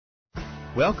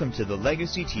Welcome to the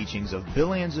legacy teachings of Bill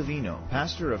Anzavino,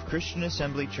 pastor of Christian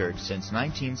Assembly Church since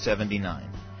 1979.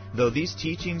 Though these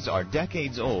teachings are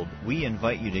decades old, we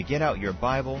invite you to get out your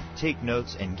Bible, take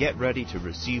notes, and get ready to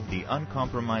receive the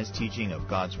uncompromised teaching of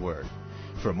God's Word.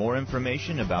 For more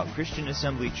information about Christian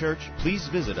Assembly Church, please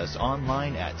visit us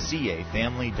online at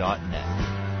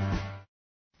cafamily.net.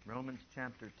 Romans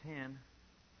chapter 10,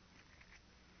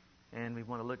 and we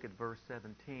want to look at verse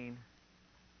 17.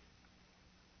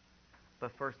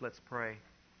 But first, let's pray.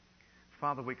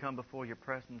 Father, we come before your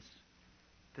presence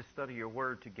to study your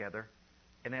word together.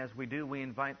 And as we do, we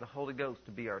invite the Holy Ghost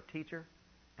to be our teacher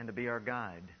and to be our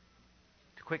guide,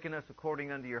 to quicken us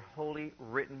according unto your holy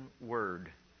written word,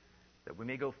 that we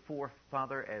may go forth,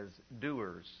 Father, as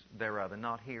doers thereof and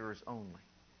not hearers only.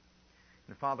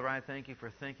 And Father, I thank you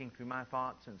for thinking through my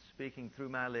thoughts and speaking through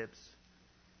my lips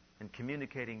and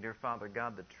communicating, dear Father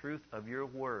God, the truth of your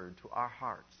word to our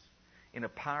hearts in a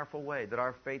powerful way, that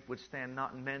our faith would stand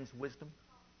not in men's wisdom,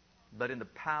 but in the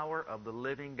power of the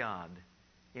living God,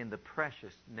 in the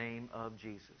precious name of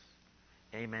Jesus.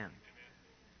 Amen.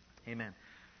 Amen.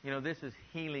 You know, this is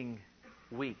Healing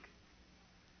Week.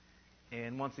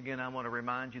 And once again, I want to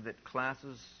remind you that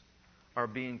classes are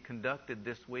being conducted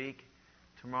this week.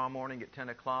 Tomorrow morning at 10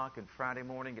 o'clock and Friday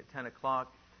morning at 10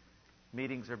 o'clock.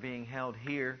 Meetings are being held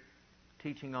here,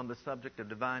 teaching on the subject of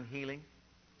divine healing.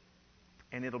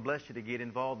 And it'll bless you to get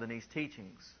involved in these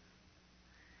teachings.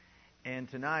 And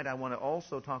tonight I want to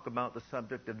also talk about the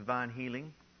subject of divine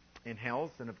healing in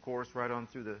health, and of course right on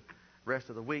through the rest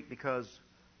of the week, because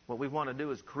what we want to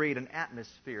do is create an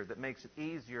atmosphere that makes it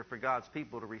easier for God's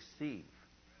people to receive.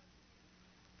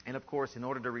 And of course, in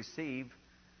order to receive,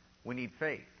 we need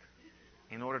faith.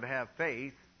 In order to have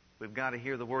faith, we've got to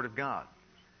hear the Word of God,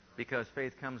 because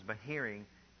faith comes by hearing,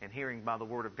 and hearing by the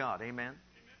Word of God. Amen?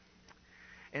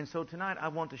 And so tonight I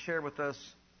want to share with us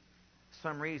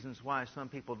some reasons why some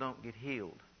people don't get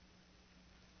healed.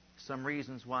 Some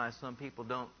reasons why some people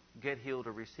don't get healed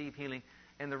or receive healing.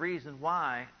 And the reason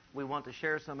why we want to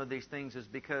share some of these things is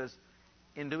because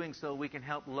in doing so we can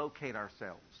help locate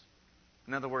ourselves.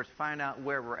 In other words, find out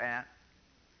where we're at.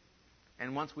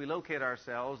 And once we locate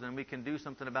ourselves, then we can do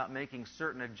something about making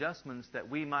certain adjustments that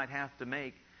we might have to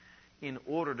make in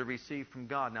order to receive from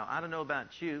God. Now, I don't know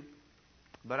about you,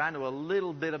 but I know a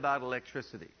little bit about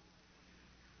electricity.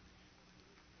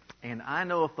 And I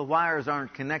know if the wires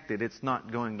aren't connected, it's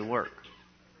not going to work.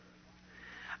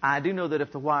 I do know that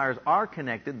if the wires are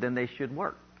connected, then they should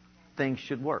work. Things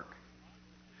should work.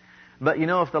 But you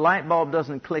know, if the light bulb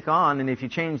doesn't click on, and if you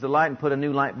change the light and put a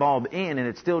new light bulb in and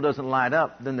it still doesn't light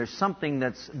up, then there's something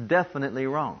that's definitely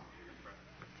wrong.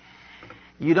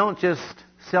 You don't just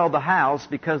sell the house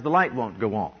because the light won't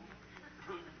go on.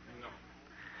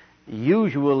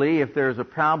 Usually, if there's a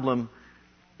problem,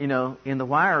 you know, in the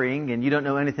wiring and you don't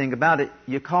know anything about it,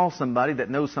 you call somebody that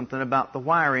knows something about the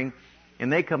wiring,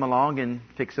 and they come along and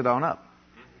fix it on up.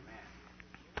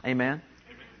 Amen?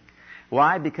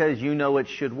 Why? Because you know it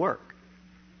should work.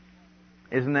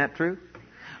 Isn't that true?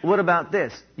 What about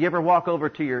this? You ever walk over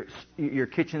to your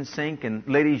kitchen sink and,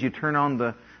 ladies, you turn on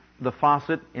the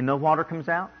faucet and no water comes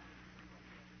out?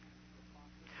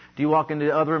 Do you walk into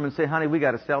the other room and say, honey, we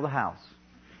got to sell the house?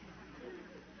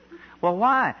 Well,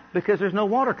 why? Because there's no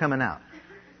water coming out.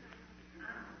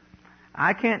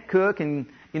 I can't cook and,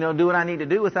 you know, do what I need to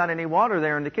do without any water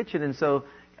there in the kitchen, and so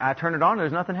I turn it on and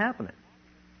there's nothing happening.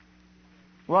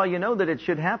 Well, you know that it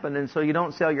should happen, and so you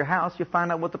don't sell your house. You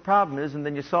find out what the problem is, and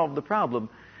then you solve the problem.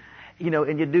 You know,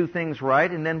 and you do things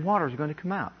right, and then water's going to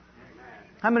come out.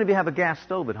 How many of you have a gas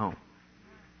stove at home?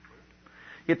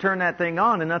 You turn that thing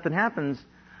on and nothing happens.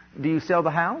 Do you sell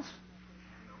the house?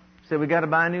 Say, we got to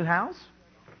buy a new house?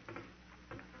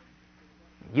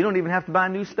 You don't even have to buy a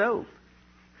new stove.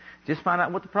 Just find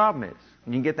out what the problem is.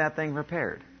 And you can get that thing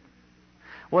repaired.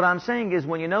 What I'm saying is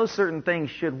when you know certain things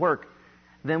should work,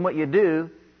 then what you do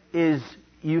is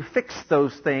you fix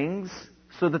those things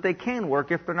so that they can work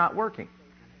if they're not working.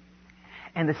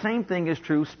 And the same thing is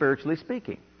true spiritually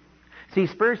speaking. See,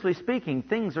 spiritually speaking,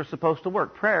 things are supposed to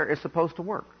work. Prayer is supposed to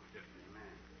work.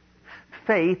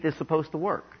 Faith is supposed to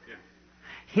work.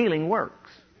 Healing works.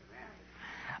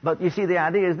 But you see, the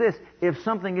idea is this. If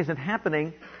something isn't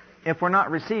happening, if we're not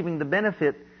receiving the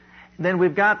benefit, then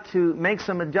we've got to make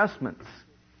some adjustments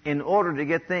in order to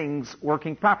get things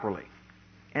working properly.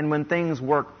 And when things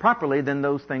work properly, then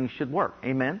those things should work.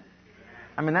 Amen?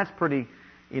 I mean, that's pretty,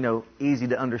 easy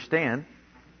to understand.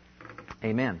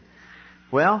 Amen.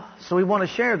 Well, so we want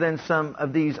to share then some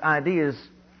of these ideas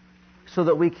so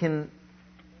that we can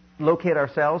locate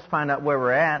ourselves, find out where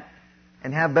we're at,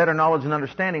 and have better knowledge and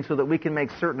understanding so that we can make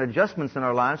certain adjustments in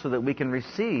our lives so that we can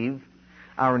receive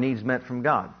our needs met from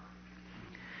God.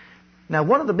 Now,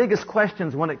 one of the biggest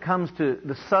questions when it comes to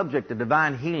the subject of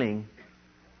divine healing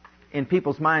in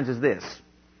people's minds is this.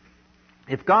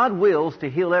 If God wills to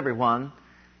heal everyone,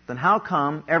 then how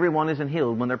come everyone isn't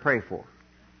healed when they're prayed for?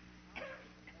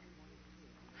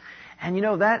 And you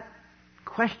know, that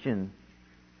question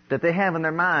that they have in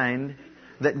their mind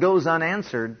that goes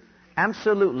unanswered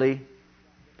absolutely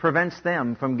prevents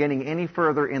them from getting any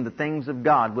further in the things of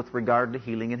God with regard to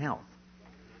healing and health.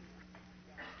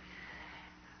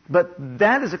 But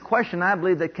that is a question, I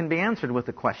believe, that can be answered with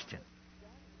a question.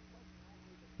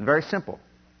 Very simple.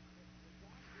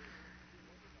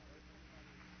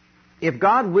 If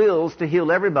God wills to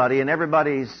heal everybody and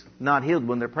everybody's not healed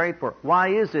when they're prayed for, why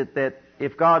is it that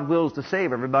if God wills to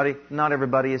save everybody, not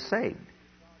everybody is saved?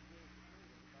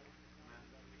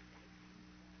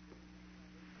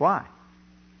 Why?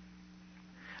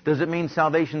 Does it mean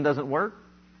salvation doesn't work?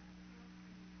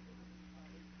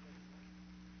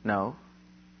 No.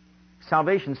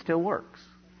 Salvation still works.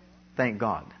 Thank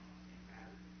God.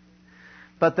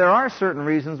 But there are certain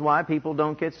reasons why people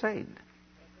don't get saved.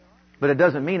 But it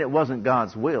doesn't mean it wasn't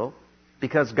God's will,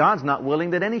 because God's not willing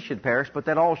that any should perish, but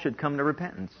that all should come to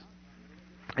repentance.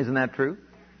 Isn't that true?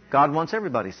 God wants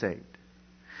everybody saved.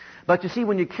 But you see,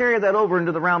 when you carry that over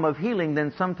into the realm of healing,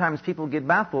 then sometimes people get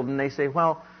baffled and they say,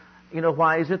 well, you know,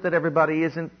 why is it that everybody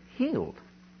isn't healed?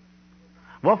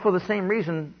 Well, for the same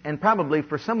reason, and probably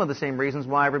for some of the same reasons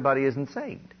why everybody isn't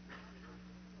saved.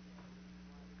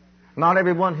 Not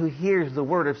everyone who hears the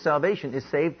word of salvation is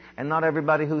saved, and not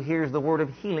everybody who hears the word of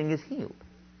healing is healed.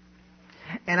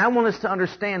 And I want us to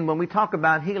understand when we talk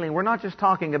about healing, we're not just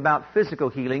talking about physical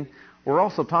healing, we're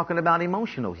also talking about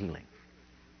emotional healing.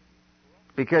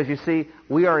 Because you see,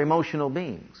 we are emotional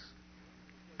beings,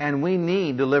 and we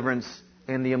need deliverance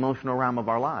in the emotional realm of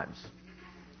our lives.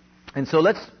 And so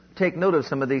let's take note of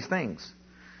some of these things.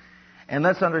 And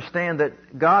let's understand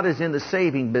that God is in the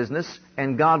saving business,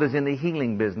 and God is in the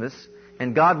healing business,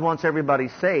 and God wants everybody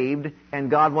saved,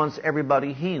 and God wants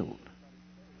everybody healed.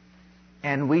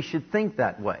 And we should think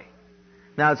that way.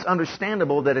 Now, it's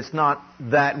understandable that it's not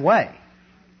that way.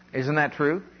 Isn't that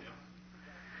true?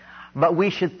 But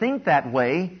we should think that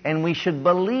way, and we should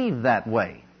believe that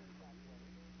way.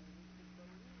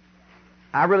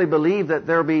 I really believe that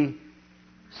there'll be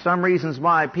some reasons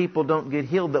why people don't get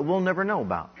healed that we'll never know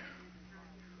about.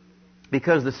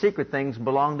 Because the secret things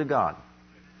belong to God.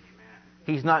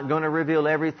 He's not going to reveal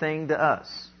everything to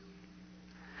us.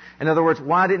 In other words,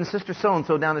 why didn't Sister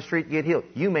So-and-so down the street get healed?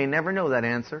 You may never know that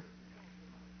answer.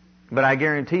 But I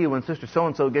guarantee you when Sister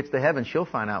So-and-so gets to heaven, she'll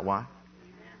find out why.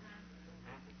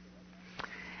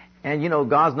 And you know,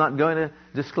 God's not going to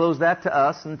disclose that to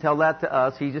us and tell that to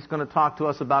us. He's just going to talk to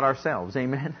us about ourselves.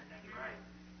 Amen?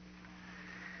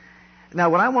 Now,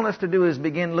 what I want us to do is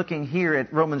begin looking here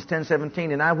at Romans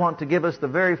 10:17, and I want to give us the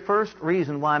very first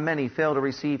reason why many fail to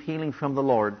receive healing from the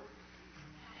Lord.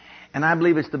 And I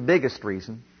believe it's the biggest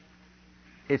reason.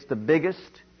 It's the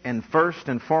biggest and first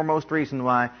and foremost reason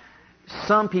why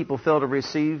some people fail to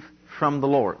receive from the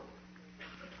Lord.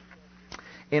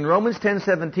 In Romans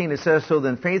 10:17 it says, "So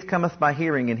then faith cometh by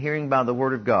hearing, and hearing by the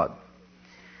word of God."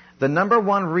 The number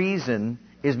one reason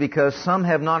is because some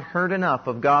have not heard enough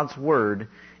of God's word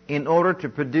in order to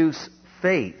produce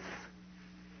faith,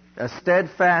 a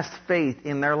steadfast faith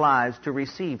in their lives to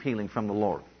receive healing from the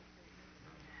Lord.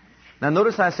 Now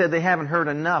notice I said they haven't heard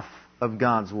enough of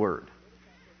God's word.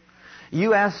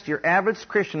 You ask your average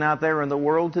Christian out there in the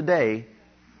world today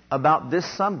about this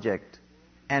subject,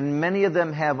 and many of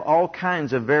them have all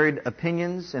kinds of varied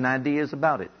opinions and ideas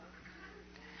about it.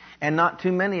 And not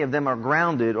too many of them are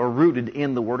grounded or rooted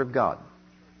in the Word of God.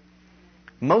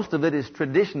 Most of it is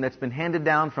tradition that's been handed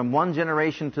down from one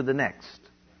generation to the next.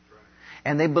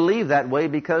 And they believe that way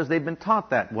because they've been taught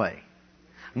that way.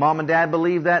 Mom and Dad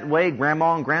believe that way,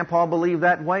 Grandma and Grandpa believe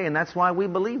that way, and that's why we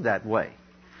believe that way.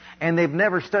 And they've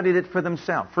never studied it for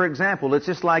themselves. For example, it's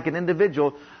just like an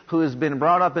individual who has been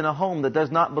brought up in a home that does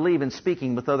not believe in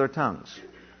speaking with other tongues.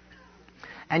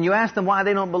 And you ask them why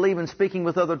they don't believe in speaking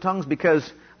with other tongues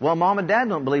because, well, Mom and Dad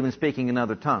don't believe in speaking in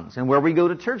other tongues. And where we go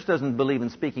to church doesn't believe in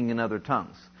speaking in other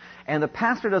tongues. And the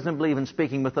pastor doesn't believe in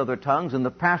speaking with other tongues. And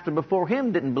the pastor before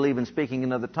him didn't believe in speaking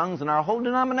in other tongues. And our whole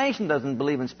denomination doesn't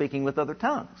believe in speaking with other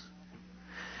tongues.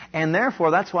 And therefore,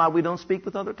 that's why we don't speak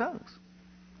with other tongues.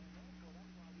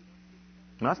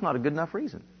 Well, that's not a good enough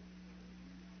reason.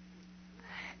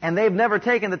 And they've never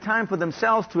taken the time for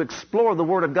themselves to explore the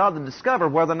Word of God to discover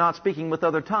whether or not speaking with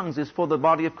other tongues is for the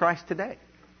body of Christ today.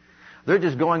 They're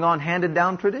just going on handed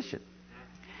down tradition.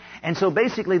 And so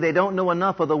basically they don't know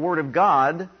enough of the Word of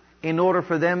God in order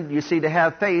for them, you see, to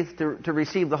have faith to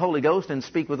receive the Holy Ghost and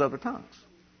speak with other tongues.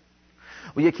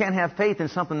 Well, you can't have faith in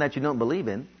something that you don't believe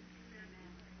in.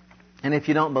 And if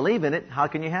you don't believe in it, how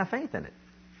can you have faith in it?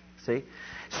 See?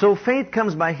 So faith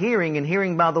comes by hearing, and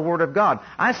hearing by the Word of God.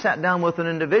 I sat down with an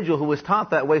individual who was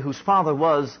taught that way, whose father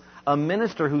was a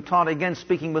minister who taught against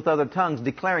speaking with other tongues,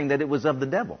 declaring that it was of the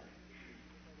devil.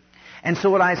 And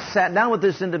so when I sat down with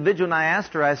this individual and I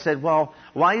asked her, I said, well,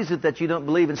 why is it that you don't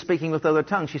believe in speaking with other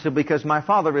tongues? She said, because my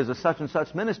father is a such and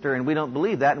such minister, and we don't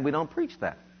believe that, and we don't preach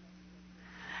that.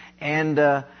 And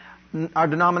our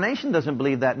denomination doesn't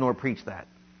believe that nor preach that.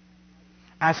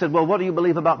 I said, well, what do you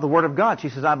believe about the Word of God? She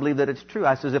says, I believe that it's true.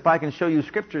 I says, if I can show you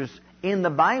scriptures in the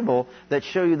Bible that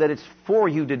show you that it's for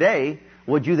you today,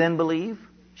 would you then believe?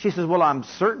 She says, well, I'm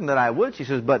certain that I would. She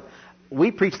says, but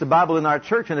we preach the Bible in our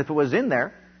church, and if it was in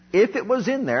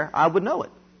there, I would know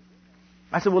it.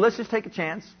 I said, well, let's just take a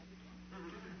chance.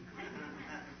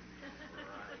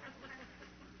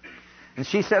 And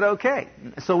she said, okay.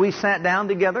 So we sat down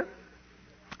together.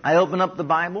 I opened up the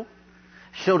Bible,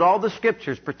 showed all the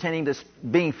scriptures pertaining to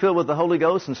being filled with the Holy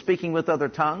Ghost and speaking with other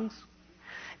tongues.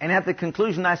 And at the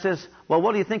conclusion, I says, well,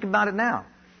 what do you think about it now?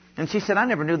 And she said, I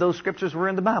never knew those scriptures were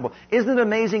in the Bible. Isn't it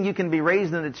amazing you can be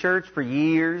raised in the church for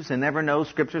years and never know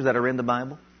scriptures that are in the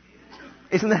Bible?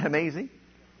 Isn't that amazing?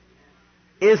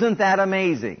 Isn't that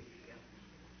amazing?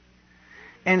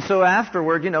 And so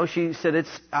afterward, she said,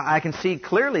 I can see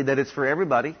clearly that it's for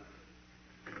everybody.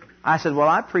 I said, well,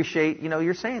 I appreciate,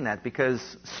 you're saying that, because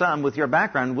some with your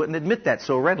background wouldn't admit that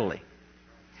so readily.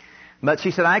 But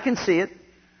she said, I can see it,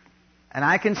 and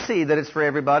I can see that it's for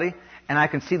everybody, and I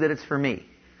can see that it's for me.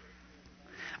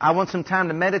 I want some time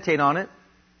to meditate on it,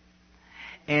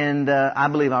 and I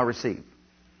believe I'll receive.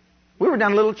 We were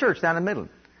down a little church down in Midland.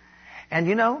 And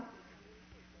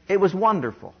it was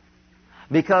wonderful.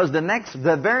 Because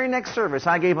the very next service,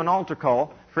 I gave an altar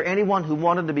call for anyone who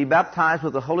wanted to be baptized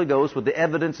with the Holy Ghost with the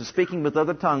evidence of speaking with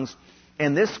other tongues.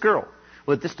 And this girl,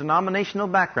 with this denominational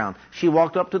background, she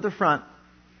walked up to the front.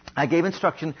 I gave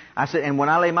instruction. I said, and when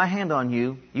I lay my hand on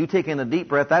you, you take in a deep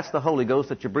breath. That's the Holy Ghost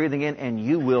that you're breathing in, and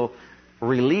you will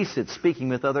release it, speaking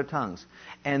with other tongues.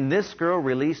 And this girl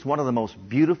released one of the most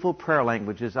beautiful prayer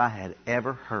languages I had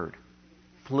ever heard.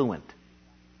 Fluent.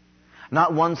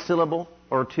 Not one syllable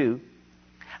or two.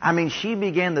 I mean, she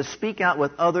began to speak out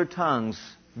with other tongues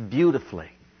beautifully,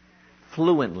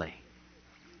 fluently,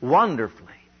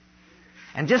 wonderfully.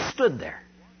 And just stood there.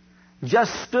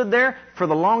 Just stood there for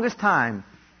the longest time,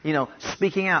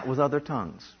 speaking out with other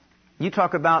tongues. You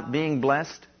talk about being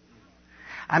blessed.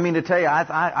 I mean, to tell you,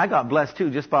 I got blessed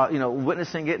too, just by,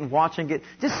 witnessing it and watching it,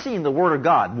 just seeing the Word of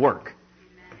God work.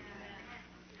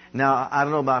 Now, I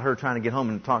don't know about her trying to get home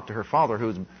and talk to her father,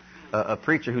 who's a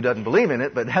preacher who doesn't believe in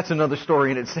it, but that's another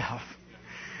story in itself.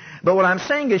 But what I'm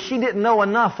saying is she didn't know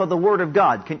enough of the Word of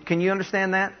God. Can you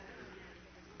understand that?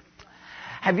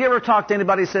 Have you ever talked to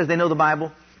anybody who says they know the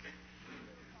Bible?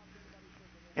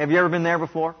 Have you ever been there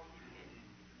before?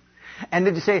 And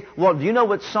did you say, well, do you know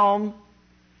what Psalm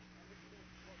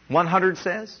 100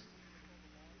 says?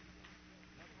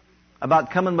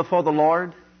 About coming before the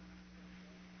Lord?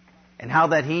 And how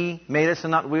that He made us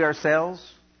and not we ourselves?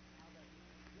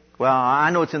 Well, I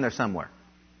know it's in there somewhere.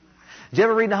 Did you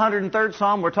ever read the 103rd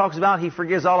Psalm where it talks about He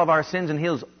forgives all of our sins and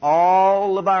heals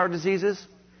all of our diseases?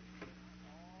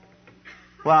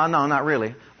 Well, no, not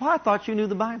really. Well, I thought you knew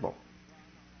the Bible.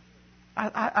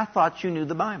 I thought you knew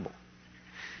the Bible.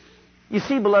 You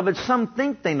see, beloved, some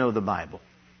think they know the Bible.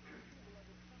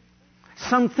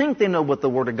 Some think they know what the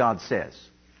Word of God says.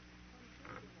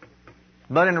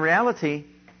 But in reality,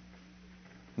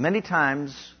 many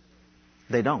times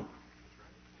they don't.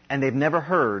 And they've never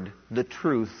heard the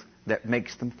truth that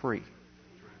makes them free.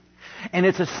 And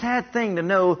it's a sad thing to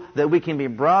know that we can be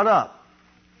brought up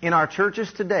in our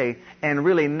churches today and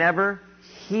really never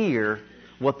hear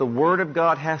what the Word of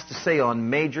God has to say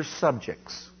on major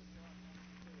subjects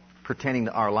pertaining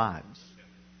to our lives.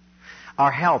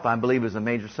 Our health, I believe, is a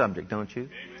major subject, don't you?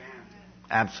 Amen.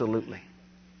 Absolutely.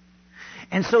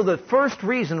 And so the first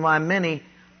reason why many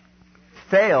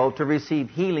fail to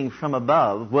receive healing from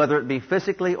above, whether it be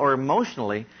physically or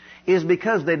emotionally, is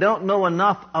because they don't know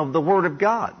enough of the Word of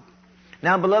God.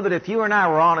 Now, beloved, if you and I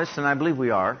were honest, and I believe we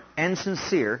are, and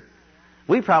sincere,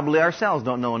 we probably ourselves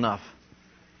don't know enough.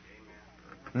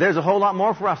 There's a whole lot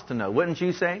more for us to know, wouldn't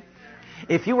you say?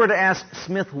 If you were to ask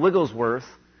Smith Wigglesworth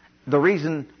the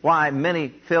reason why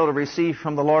many fail to receive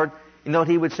from the Lord, you know what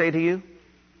he would say to you?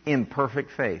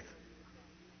 Imperfect faith.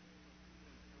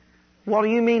 What do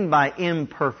you mean by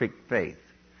imperfect faith?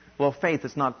 Well, faith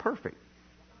is not perfect.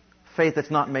 Faith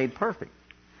that's not made perfect.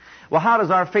 Well, how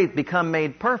does our faith become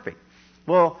made perfect?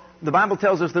 Well, the Bible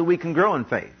tells us that we can grow in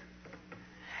faith.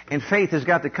 And faith has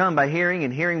got to come by hearing,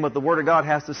 and hearing what the Word of God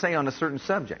has to say on a certain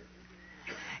subject.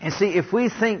 And see, if we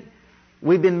think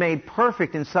we've been made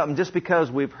perfect in something just because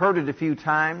we've heard it a few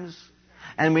times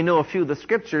and we know a few of the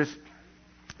Scriptures,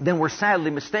 then we're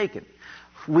sadly mistaken.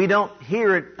 We don't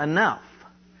hear it enough,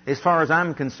 as far as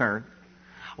I'm concerned.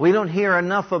 We don't hear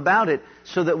enough about it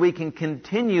so that we can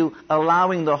continue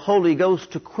allowing the Holy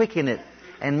Ghost to quicken it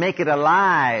and make it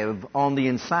alive on the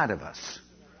inside of us.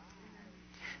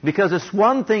 Because it's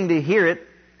one thing to hear it,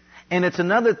 and it's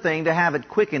another thing to have it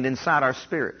quickened inside our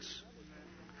spirits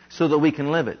so that we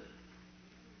can live it.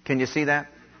 Can you see that?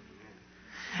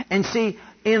 And see,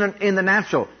 in the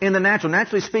natural,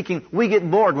 naturally speaking, we get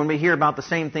bored when we hear about the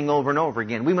same thing over and over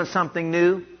again. We want something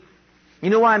new. You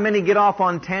know why many get off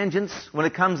on tangents when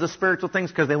it comes to spiritual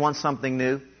things? Because they want something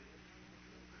new.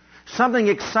 Something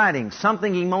exciting,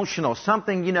 something emotional,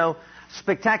 something,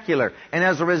 spectacular. And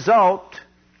as a result,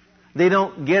 they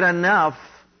don't get enough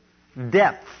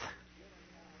depth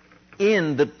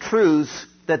in the truths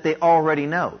that they already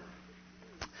know.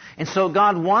 And so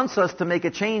God wants us to make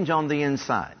a change on the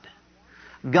inside.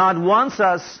 God wants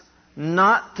us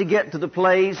not to get to the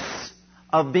place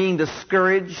of being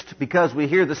discouraged because we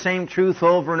hear the same truth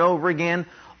over and over again,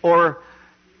 or,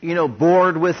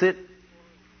 bored with it.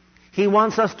 He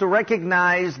wants us to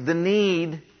recognize the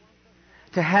need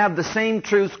to have the same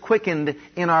truth quickened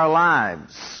in our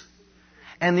lives.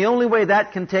 And the only way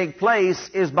that can take place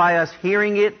is by us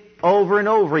hearing it over and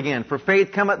over again. For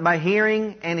faith cometh by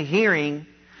hearing, and hearing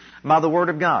by the Word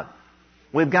of God.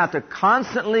 We've got to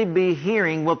constantly be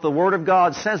hearing what the Word of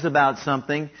God says about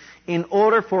something in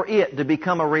order for it to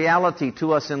become a reality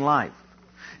to us in life.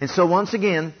 And so once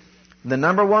again, the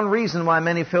number one reason why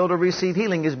many fail to receive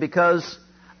healing is because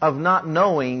of not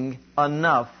knowing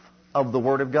enough of the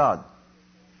Word of God.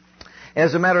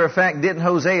 As a matter of fact, didn't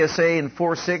Hosea say in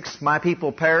 4:6, my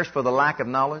people perish for the lack of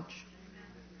knowledge?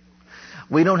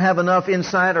 We don't have enough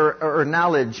insight or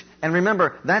knowledge. And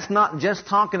remember, that's not just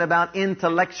talking about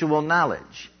intellectual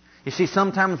knowledge. You see,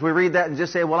 sometimes we read that and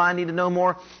just say, well, I need to know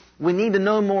more. We need to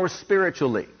know more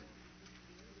spiritually.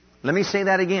 Let me say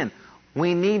that again.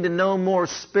 We need to know more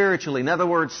spiritually. In other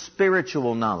words,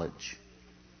 spiritual knowledge.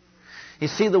 You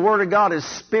see, the Word of God is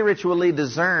spiritually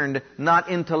discerned, not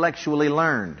intellectually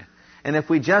learned. And if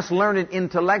we just learn it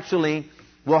intellectually,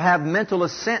 we'll have mental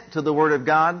assent to the Word of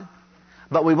God,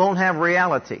 but we won't have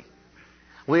reality.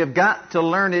 We have got to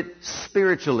learn it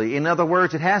spiritually. In other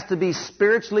words, it has to be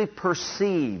spiritually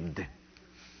perceived.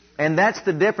 And that's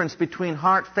the difference between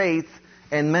heart faith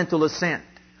and mental assent.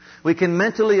 We can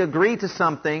mentally agree to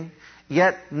something,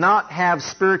 yet not have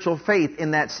spiritual faith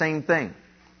in that same thing.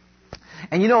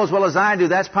 And you know as well as I do,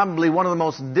 that's probably one of the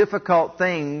most difficult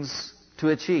things to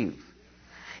achieve.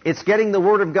 It's getting the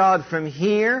Word of God from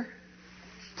here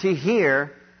to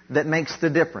here that makes the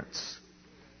difference.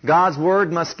 God's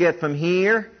Word must get from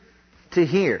here to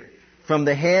here, from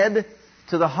the head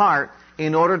to the heart,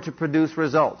 in order to produce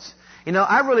results.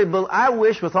 I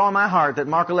wish with all my heart that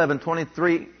Mark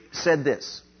 11:23 said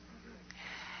this.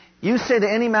 You say to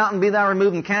any mountain, be thou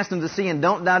removed and cast into the sea, and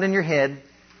don't doubt in your head,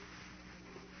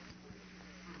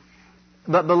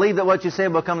 but believe that what you say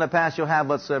will come to pass, you'll have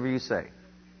whatsoever you say.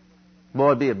 Boy,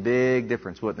 it'd be a big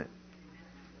difference, wouldn't it?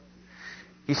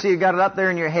 You see, you got it up there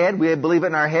in your head. We believe it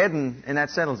in our head, and that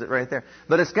settles it right there.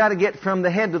 But it's got to get from the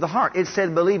head to the heart. It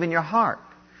said believe in your heart.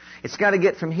 It's got to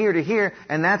get from here to here,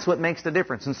 and that's what makes the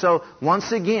difference. And so,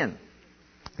 once again,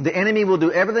 the enemy will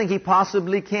do everything he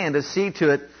possibly can to see to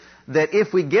it that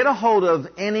if we get a hold of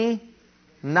any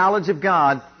knowledge of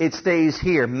God, it stays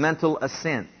here, mental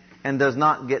assent, and does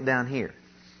not get down here.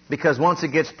 Because once it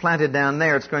gets planted down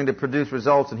there, it's going to produce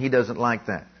results, and he doesn't like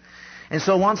that. And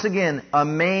so once again, a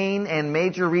main and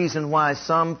major reason why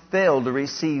some fail to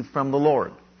receive from the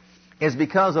Lord is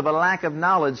because of a lack of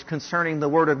knowledge concerning the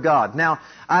Word of God. Now,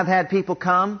 I've had people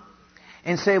come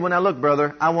and say, well, now look,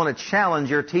 brother, I want to challenge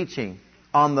your teaching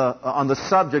on the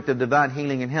subject of divine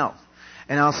healing and health.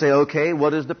 And I'll say, okay,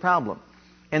 what is the problem?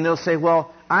 And they'll say,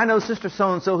 well, I know Sister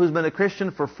So-and-so who's been a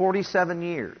Christian for 47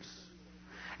 years.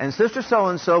 And Sister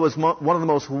So-and-so was one of the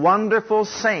most wonderful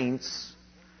saints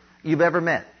you've ever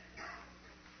met.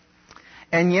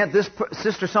 And yet this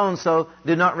Sister So-and-so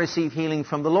did not receive healing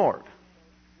from the Lord.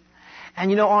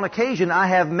 And on occasion I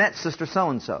have met Sister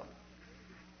So-and-so.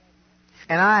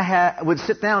 And I would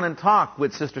sit down and talk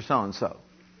with Sister So-and-so.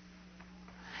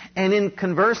 And in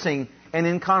conversing and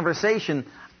in conversation,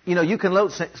 you can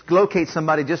locate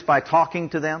somebody just by talking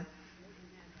to them.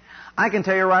 I can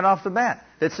tell you right off the bat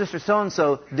that Sister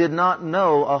So-and-so did not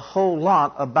know a whole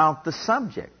lot about the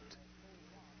subject.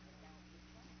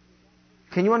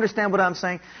 Can you understand what I'm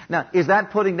saying? Now, is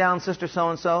that putting down Sister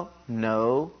so-and-so?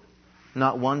 No,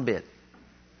 not one bit.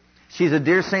 She's a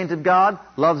dear saint of God,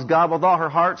 loves God with all her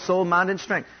heart, soul, mind, and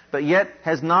strength, but yet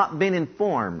has not been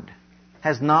informed,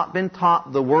 has not been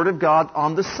taught the Word of God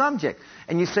on the subject.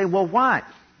 And you say, well, why?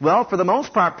 Well, for the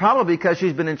most part, probably because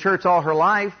she's been in church all her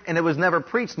life and it was never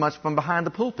preached much from behind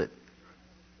the pulpit.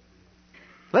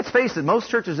 Let's face it, most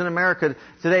churches in America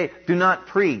today do not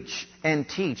preach and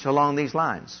teach along these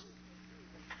lines.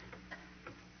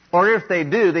 Or if they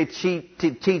do, they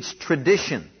teach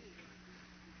tradition,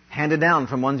 handed down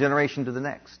from one generation to the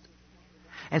next.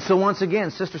 And so once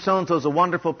again, Sister so-and-so is a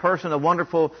wonderful person, a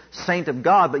wonderful saint of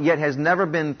God, but yet has never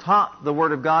been taught the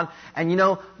Word of God. And you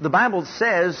know, the Bible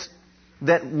says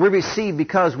that we receive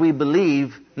because we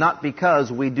believe, not because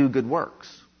we do good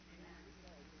works.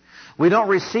 We don't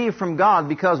receive from God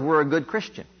because we're a good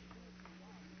Christian.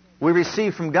 We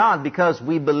receive from God because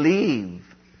we believe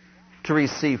to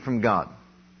receive from God.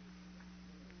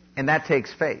 And that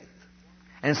takes faith.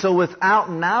 And so without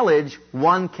knowledge,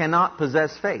 one cannot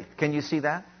possess faith. Can you see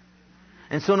that?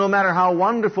 And so no matter how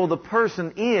wonderful the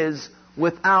person is,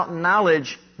 without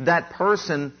knowledge, that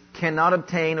person cannot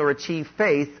obtain or achieve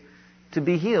faith to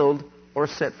be healed or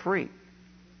set free.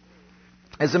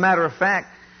 As a matter of fact,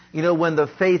 you know, when the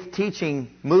faith teaching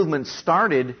movement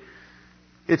started,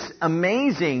 it's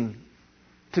amazing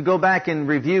to go back and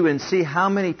review and see how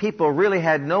many people really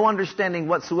had no understanding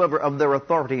whatsoever of their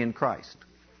authority in Christ.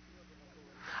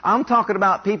 I'm talking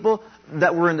about people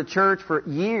that were in the church for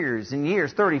years and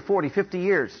years, 30, 40, 50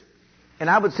 years. And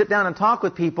I would sit down and talk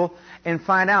with people and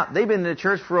find out they've been in the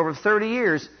church for over 30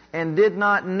 years and did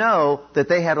not know that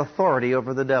they had authority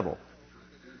over the devil.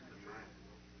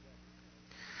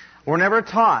 We're never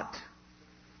taught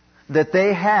that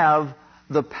they have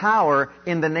the power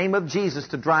in the name of Jesus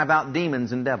to drive out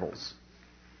demons and devils.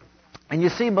 And you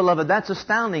see, beloved, that's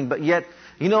astounding, but yet,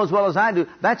 you know as well as I do,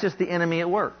 that's just the enemy at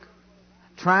work.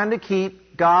 Trying to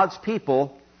keep God's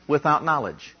people without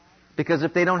knowledge. Because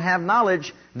if they don't have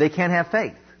knowledge, they can't have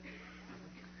faith.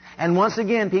 And once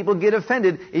again, people get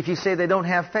offended if you say they don't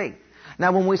have faith.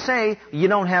 Now, when we say you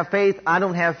don't have faith, I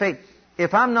don't have faith,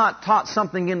 if I'm not taught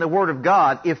something in the Word of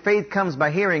God, if faith comes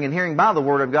by hearing and hearing by the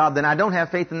Word of God, then I don't have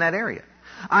faith in that area.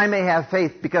 I may have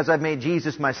faith because I've made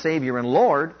Jesus my Savior and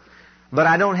Lord, but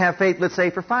I don't have faith, let's say,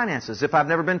 for finances. If I've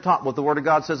never been taught what the Word of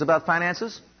God says about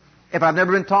finances, if I've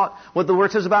never been taught what the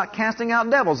Word says about casting out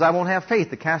devils, I won't have faith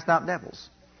to cast out devils.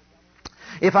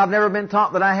 If I've never been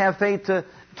taught that I have faith to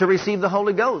receive the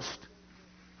Holy Ghost,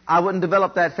 I wouldn't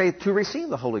develop that faith to receive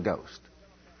the Holy Ghost.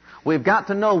 We've got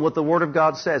to know what the Word of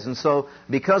God says. And so,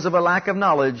 because of a lack of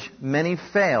knowledge, many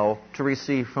fail to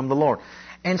receive from the Lord.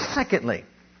 And secondly,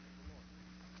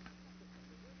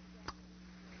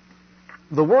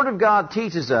 the Word of God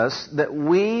teaches us that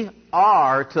we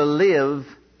are to live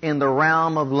in the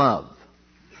realm of love.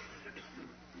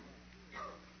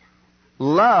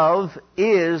 Love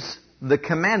is the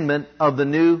commandment of the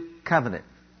new covenant.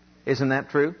 Isn't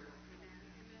that true?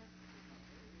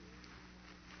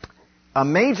 A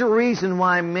major reason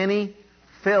why many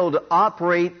fail to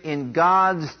operate in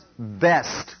God's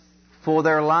best for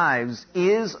their lives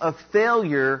is a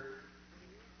failure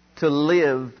to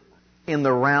live in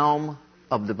the realm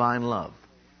of divine love.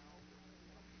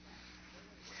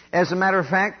 As a matter of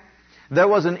fact, there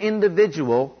was an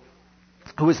individual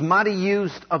who was mighty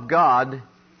used of God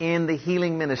in the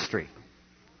healing ministry.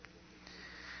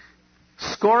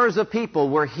 Scores of people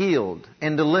were healed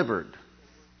and delivered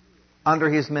under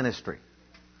his ministry.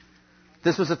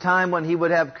 This was a time when he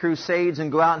would have crusades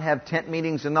and go out and have tent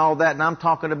meetings and all that. And I'm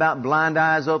talking about blind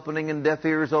eyes opening and deaf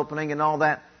ears opening and all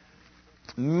that.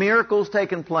 Miracles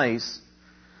taking place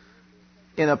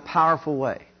in a powerful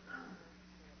way.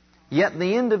 Yet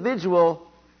the individual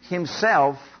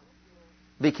himself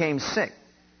became sick.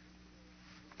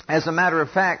 As a matter of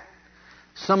fact,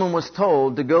 someone was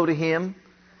told to go to him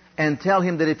and tell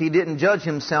him that if he didn't judge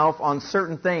himself on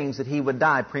certain things, that he would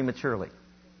die prematurely.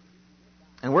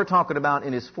 And we're talking about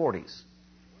in his 40s.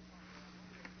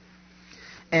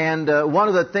 And one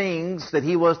of the things that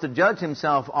he was to judge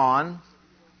himself on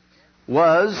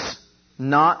was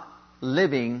not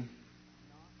living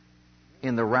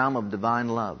in the realm of divine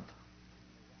love.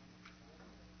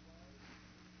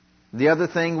 The other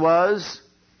thing was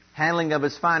handling of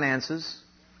his finances.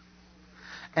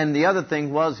 And the other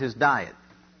thing was his diet.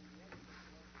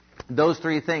 Those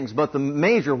three things. But the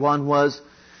major one was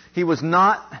he was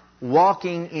not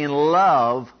walking in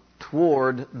love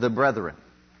toward the brethren.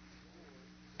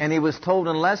 And he was told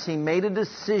unless he made a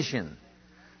decision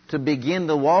to begin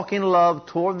to walk in love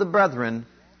toward the brethren,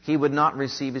 he would not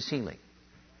receive his healing.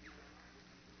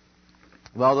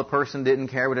 Well, the person didn't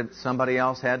care what somebody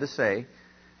else had to say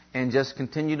and just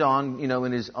continued on,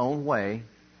 in his own way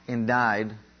and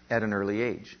died at an early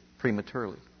age,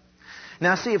 prematurely.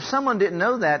 Now, see, if someone didn't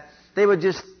know that, they would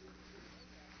just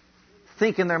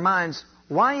think in their minds,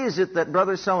 why is it that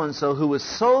Brother so-and-so, who was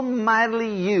so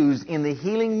mightily used in the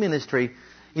healing ministry,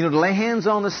 to lay hands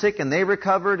on the sick and they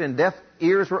recovered and deaf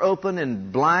ears were open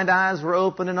and blind eyes were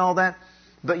open and all that,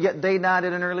 but yet they died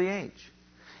at an early age?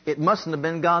 It mustn't have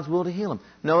been God's will to heal them.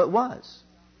 No, it was.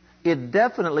 It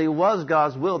definitely was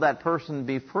God's will that person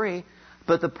be free,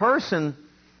 but the person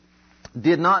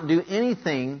did not do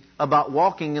anything about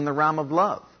walking in the realm of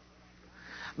love.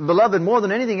 Beloved, more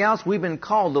than anything else, we've been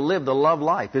called to live the love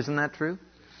life. Isn't that true?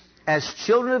 As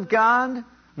children of God,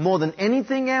 more than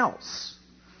anything else,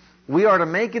 we are to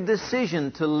make a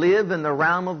decision to live in the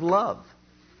realm of love.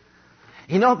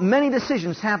 Many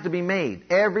decisions have to be made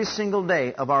every single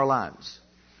day of our lives.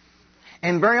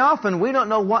 And very often we don't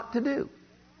know what to do.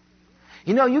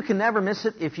 You can never miss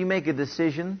it if you make a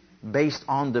decision based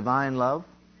on divine love.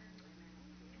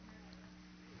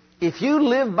 If you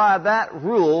live by that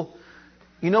rule,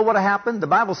 you know what will happen? The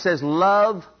Bible says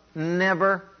love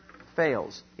never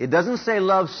fails. It doesn't say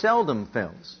love seldom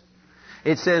fails.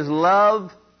 It says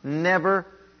love never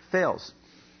fails.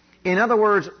 In other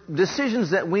words,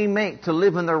 decisions that we make to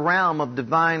live in the realm of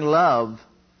divine love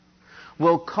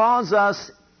will cause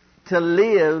us to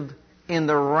live in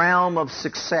the realm of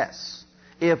success.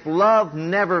 If love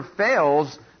never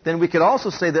fails, then we could also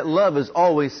say that love is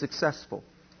always successful.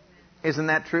 Isn't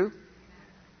that true?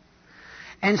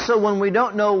 And so when we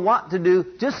don't know what to do,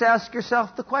 just ask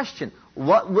yourself the question,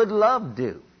 what would love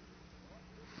do?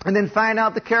 And then find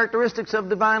out the characteristics of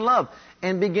divine love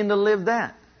and begin to live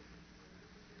that.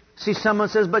 See, someone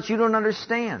says, but you don't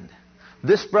understand.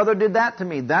 This brother did that to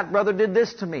me. That brother did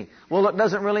this to me. Well, it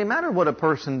doesn't really matter what a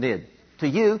person did to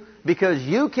you because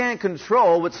you can't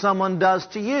control what someone does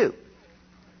to you.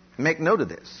 Make note of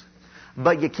this.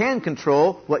 But you can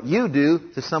control what you do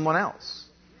to someone else.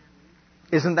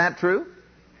 Isn't that true?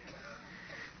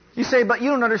 You say, but you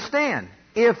don't understand.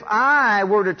 If I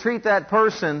were to treat that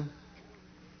person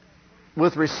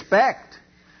with respect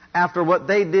after what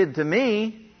they did to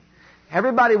me,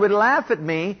 everybody would laugh at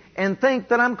me and think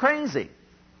that I'm crazy.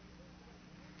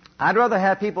 I'd rather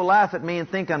have people laugh at me and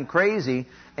think I'm crazy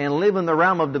and live in the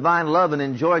realm of divine love and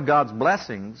enjoy God's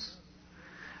blessings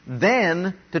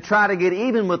than to try to get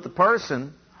even with the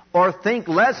person or think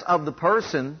less of the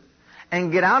person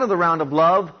and get out of the round of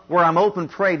love where I'm open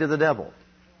prey to the devil.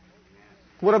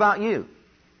 What about you?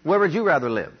 Where would you rather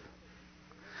live?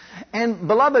 And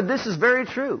beloved, this is very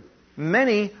true.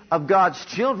 Many of God's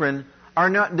children are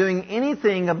not doing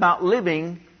anything about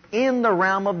living in the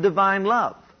realm of divine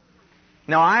love.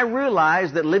 Now, I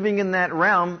realize that living in that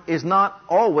realm is not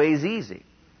always easy.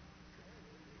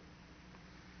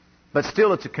 But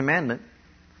still, it's a commandment.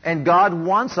 And God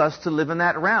wants us to live in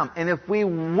that realm. And if we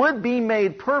would be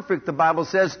made perfect, the Bible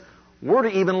says, we're to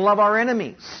even love our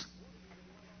enemies.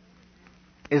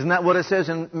 Isn't that what it says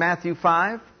in Matthew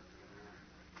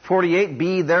 5:48?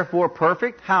 Be therefore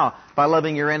perfect. How? By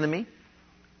loving your enemy.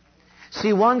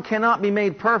 See, one cannot be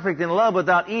made perfect in love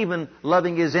without even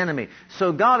loving his enemy.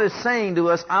 So God is saying to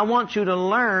us, I want you to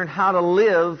learn how to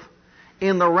live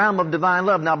in the realm of divine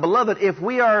love. Now, beloved, if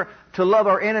we are to love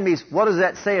our enemies, what does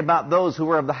that say about those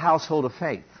who are of the household of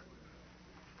faith?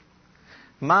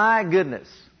 My goodness.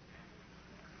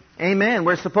 Amen.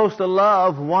 We're supposed to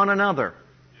love one another.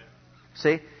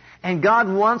 See? And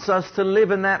God wants us to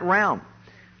live in that realm.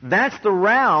 That's the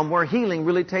realm where healing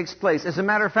really takes place. As a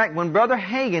matter of fact, when Brother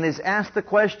Hagin is asked the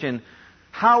question,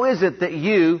 how is it that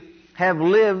you have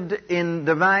lived in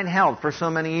divine health for so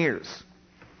many years?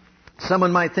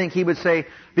 Someone might think he would say,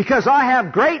 because I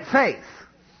have great faith.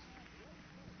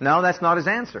 No, that's not his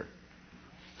answer.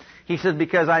 He says,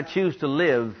 because I choose to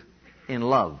live in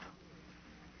love.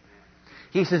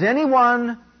 He says,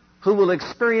 anyone who will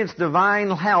experience divine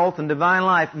health and divine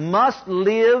life must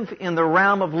live in the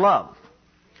realm of love.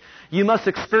 You must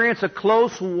experience a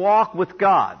close walk with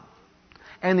God.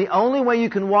 And the only way you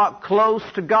can walk close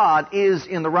to God is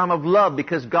in the realm of love,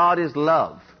 because God is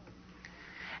love.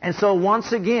 And so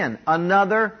once again,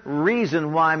 another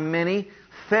reason why many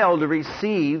fail to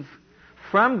receive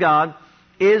from God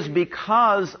is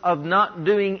because of not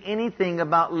doing anything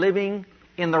about living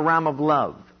in the realm of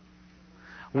love.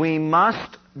 We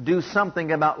must do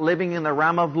something about living in the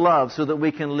realm of love so that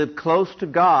we can live close to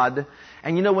God.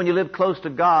 And you know, when you live close to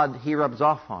God, He rubs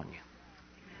off on you.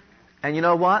 And you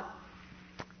know what?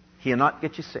 He'll not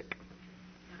get you sick.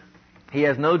 He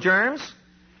has no germs.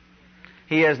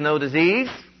 He has no disease.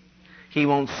 He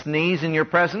won't sneeze in your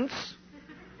presence.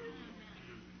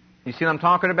 You see what I'm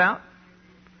talking about?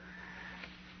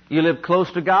 You live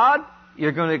close to God,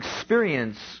 you're going to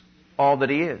experience all that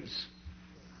He is.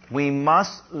 We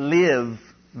must live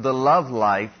the love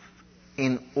life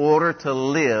in order to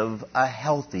live a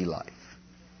healthy life.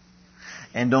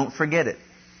 And don't forget it.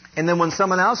 And then when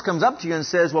someone else comes up to you and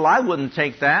says, well, I wouldn't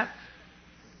take that,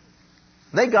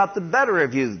 they got the better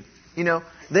of you. You know,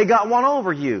 they got one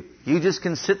over you. You just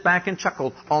can sit back and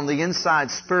chuckle on the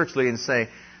inside spiritually and say,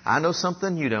 I know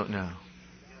something you don't know.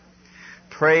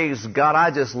 Praise God,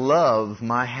 I just love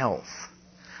my health.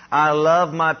 I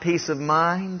love my peace of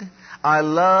mind. I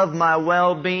love my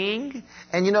well-being.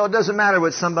 And you know, it doesn't matter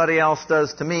what somebody else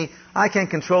does to me. I can't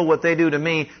control what they do to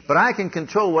me, but I can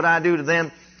control what I do to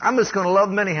them. I'm just going to love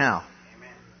them anyhow. Amen.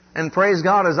 And praise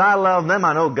God, as I love them,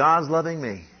 I know God's loving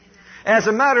me. As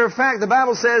a matter of fact, the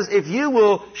Bible says if you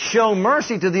will show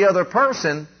mercy to the other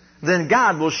person, then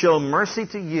God will show mercy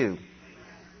to you.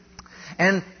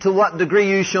 And to what degree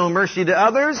you show mercy to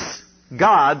others,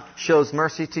 God shows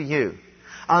mercy to you.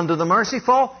 Unto the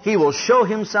merciful, He will show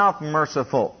Himself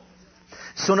merciful.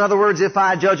 So in other words, if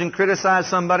I judge and criticize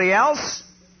somebody else,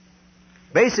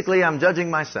 basically I'm judging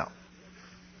myself.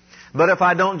 But if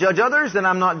I don't judge others, then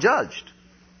I'm not judged.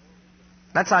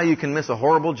 That's how you can miss a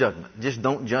horrible judgment. Just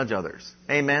don't judge others.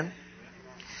 Amen?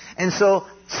 And so,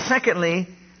 secondly,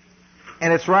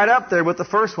 and it's right up there with the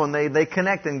first one, they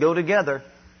connect and go together.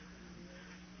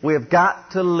 We have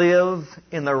got to live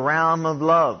in the realm of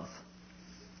love.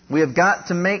 We have got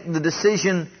to make the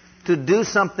decision to do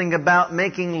something about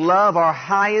making love our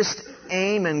highest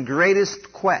aim and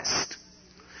greatest quest.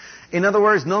 In other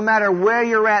words, no matter where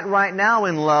you're at right now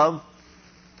in love,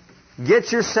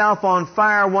 get yourself on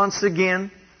fire once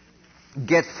again.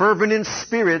 Get fervent in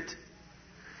spirit.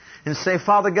 And say,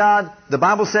 Father God, the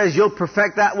Bible says You'll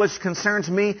perfect that which concerns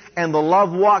me, and the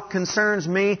love walk concerns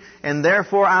me, and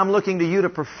therefore I'm looking to You to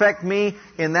perfect me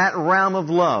in that realm of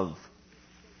love.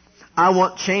 I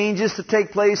want changes to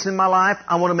take place in my life.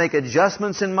 I want to make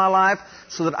adjustments in my life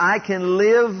so that I can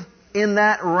live in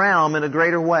that realm in a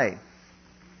greater way.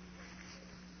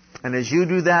 And as you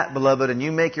do that, beloved, and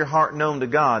you make your heart known to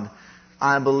God,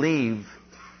 I believe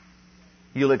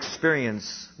you'll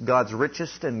experience God's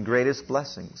richest and greatest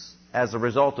blessings as a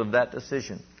result of that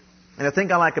decision. And the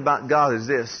thing I like about God is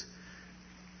this.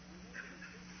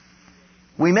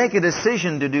 We make a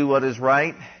decision to do what is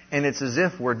right, and it's as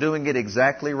if we're doing it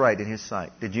exactly right in His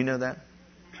sight. Did you know that?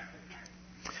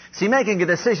 See, making a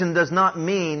decision does not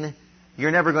mean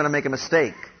you're never going to make a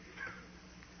mistake.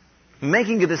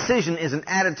 Making a decision is an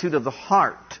attitude of the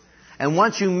heart. And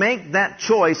once you make that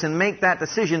choice and make that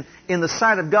decision in the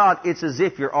sight of God, it's as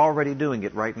if you're already doing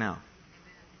it right now.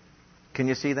 Can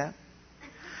you see that?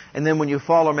 And then when you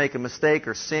fall or make a mistake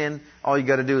or sin, all you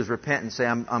got to do is repent and say,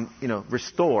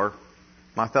 restore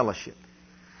my fellowship.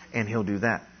 And He'll do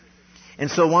that. And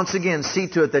so once again, see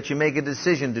to it that you make a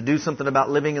decision to do something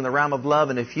about living in the realm of love.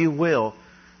 And if you will,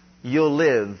 you'll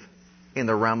live in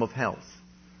the realm of health.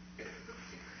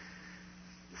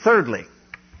 Thirdly,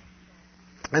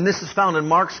 and this is found in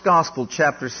Mark's Gospel,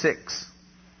 chapter 6.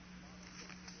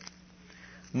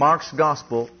 Mark's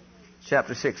Gospel,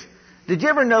 chapter 6. Did you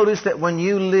ever notice that when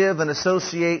you live and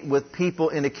associate with people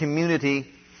in a community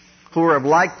who are of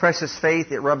like precious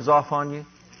faith, it rubs off on you?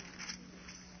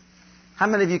 How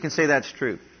many of you can say that's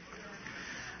true?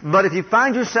 But if you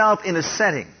find yourself in a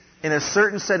setting, in a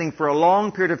certain setting for a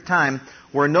long period of time,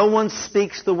 where no one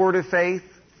speaks the word of faith,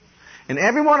 and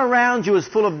everyone around you is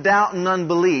full of doubt and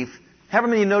unbelief, how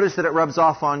many of you notice that it rubs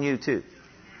off on you too?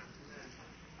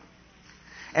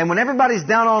 And when everybody's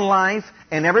down on life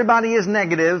and everybody is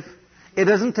negative, it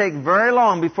doesn't take very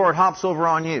long before it hops over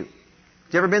on you.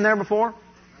 You ever been there before?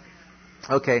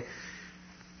 Okay.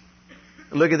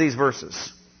 Look at these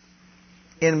verses.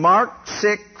 In Mark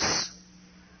 6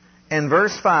 and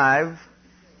verse 5,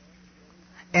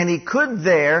 and He could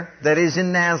there, that is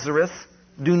in Nazareth,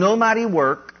 do no mighty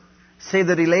work, save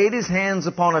that He laid His hands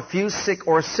upon a few sick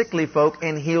or sickly folk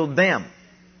and healed them.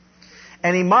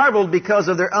 And He marveled because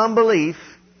of their unbelief,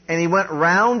 and He went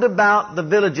round about the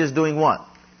villages doing what?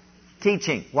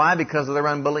 Teaching. Why? Because of their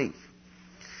unbelief.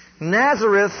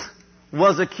 Nazareth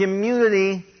was a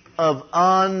community of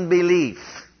unbelief.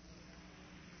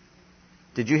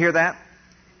 Did you hear that?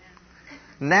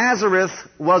 Nazareth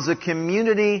was a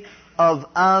community of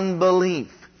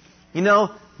unbelief. You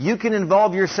know, you can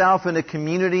involve yourself in a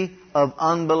community of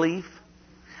unbelief.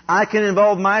 I can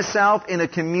involve myself in a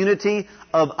community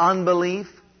of unbelief.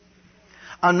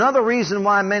 Another reason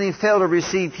why many fail to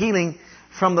receive healing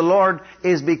from the Lord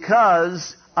is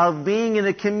because of being in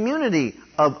a community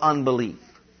of unbelief.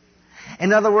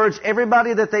 In other words,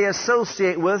 everybody that they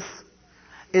associate with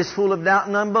is full of doubt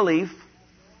and unbelief.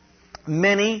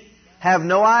 Many have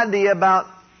no idea about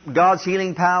God's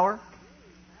healing power.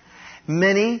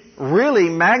 Many really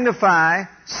magnify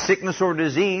sickness or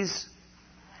disease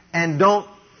and don't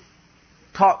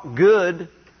talk good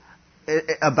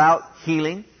about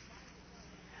healing.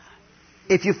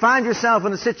 If you find yourself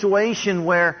in a situation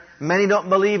where many don't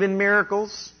believe in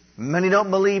miracles, many don't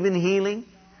believe in healing,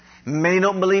 many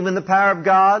don't believe in the power of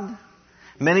God,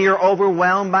 many are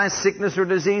overwhelmed by sickness or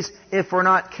disease, if we're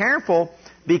not careful,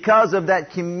 because of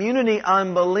that community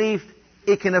unbelief,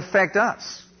 it can affect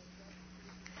us.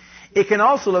 It can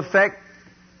also affect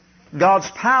God's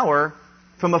power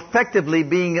from effectively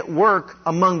being at work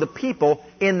among the people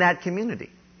in that community.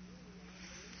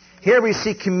 Here we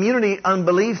see community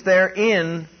unbelief there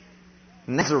in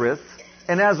Nazareth,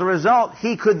 and as a result,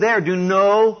 He could there do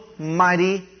no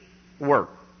mighty work.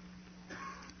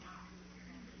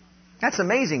 That's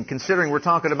amazing considering we're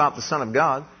talking about the Son of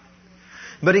God.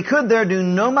 But He could there do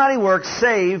no mighty work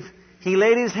save He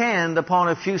laid His hand upon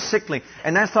a few sickly.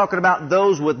 And that's talking about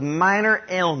those with minor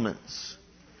ailments.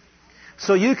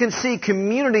 So you can see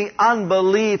community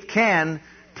unbelief can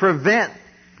prevent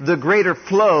the greater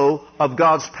flow of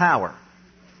God's power.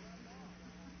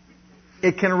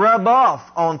 It can rub off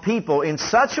on people in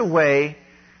such a way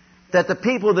that the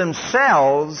people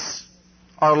themselves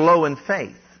are low in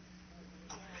faith.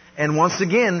 And once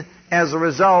again, as a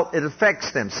result, it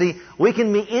affects them. See, we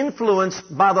can be influenced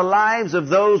by the lives of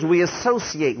those we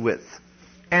associate with.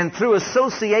 And through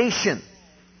association,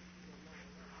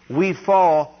 we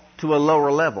fall to a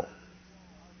lower level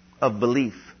of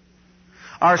belief.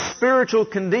 Our spiritual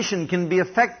condition can be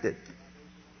affected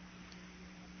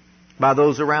by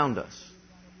those around us.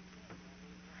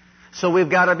 So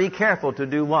we've got to be careful to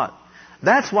do what?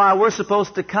 That's why we're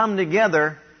supposed to come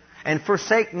together and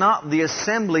forsake not the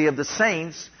assembly of the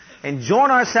saints and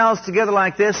join ourselves together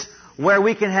like this where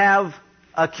we can have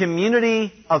a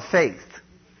community of faith.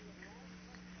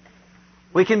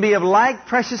 We can be of like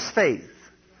precious faith,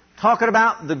 talking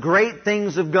about the great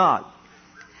things of God.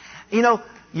 You know,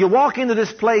 you walk into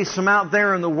this place from out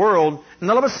there in the world,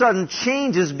 and all of a sudden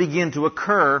changes begin to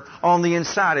occur on the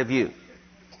inside of you.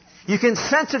 You can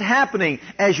sense it happening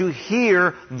as you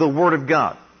hear the Word of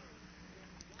God.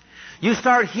 You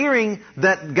start hearing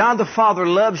that God the Father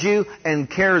loves you and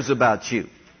cares about you.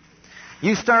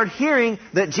 You start hearing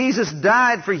that Jesus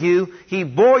died for you, He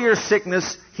bore your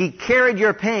sickness, He carried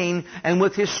your pain, and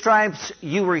with His stripes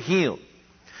you were healed.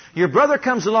 Your brother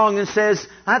comes along and says,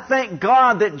 I thank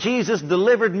God that Jesus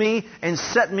delivered me and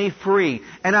set me free.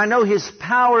 And I know His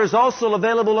power is also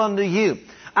available unto you.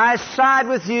 I side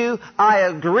with you. I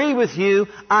agree with you.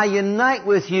 I unite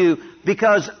with you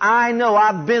because I know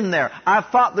I've been there. I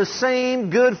fought the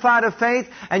same good fight of faith.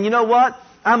 And you know what?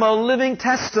 I'm a living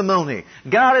testimony.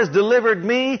 God has delivered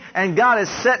me and God has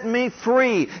set me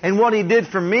free. And what He did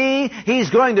for me, He's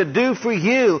going to do for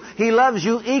you. He loves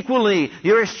you equally.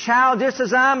 You're His child just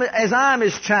as I'm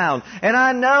His child. And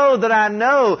I know that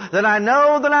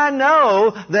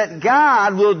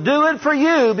God will do it for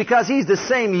you because He's the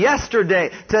same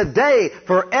yesterday, today,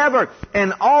 forever,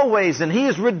 and always. And He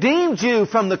has redeemed you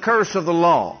from the curse of the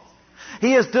law.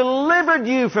 He has delivered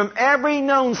you from every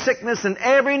known sickness and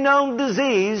every known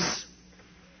disease,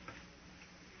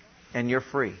 and you're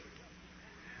free.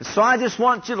 So I just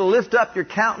want you to lift up your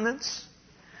countenance,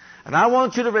 and I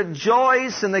want you to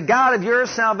rejoice in the God of your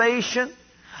salvation.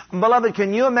 Beloved,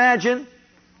 can you imagine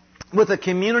with a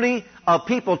community of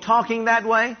people talking that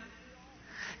way?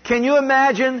 Can you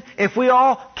imagine if we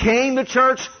all came to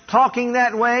church talking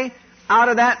that way out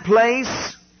of that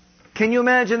place? Can you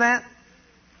imagine that?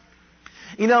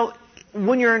 You know,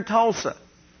 when you're in Tulsa,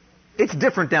 it's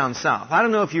different down south. I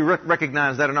don't know if you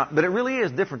recognize that or not, but it really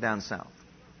is different down south.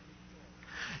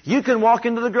 You can walk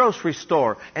into the grocery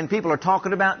store and people are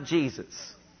talking about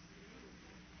Jesus.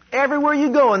 Everywhere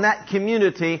you go in that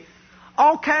community,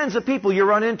 all kinds of people you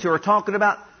run into are talking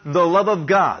about the love of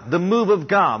God, the move of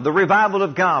God, the revival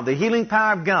of God, the healing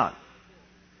power of God.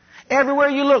 Everywhere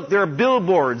you look, there are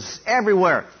billboards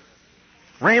everywhere.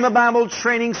 Rhema Bible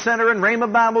Training Center and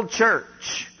Rhema Bible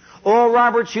Church. Oral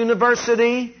Roberts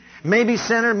University, Maybe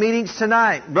Center meetings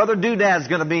tonight. Brother Doodad's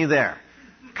going to be there.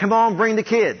 Come on, bring the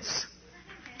kids.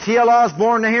 T.L.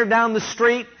 Osborne here down the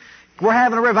street. We're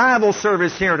having a revival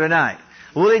service here tonight.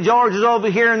 Willie George is over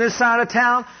here in this side of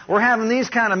town. We're having these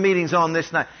kind of meetings on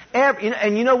this night.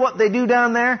 And you know what they do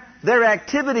down there? Their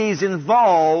activities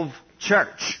involve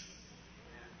church.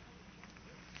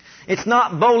 It's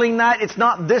not bowling night, it's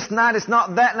not this night, it's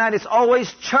not that night, it's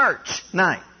always church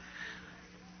night.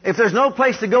 If there's no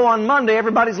place to go on Monday,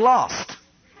 everybody's lost.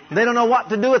 They don't know what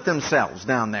to do with themselves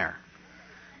down there.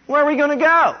 Where are we going to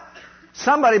go?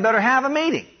 Somebody better have a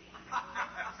meeting.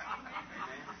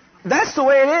 That's the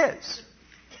way it is.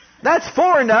 That's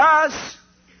foreign to us.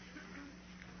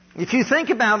 If you think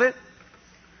about it,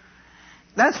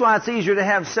 that's why it's easier to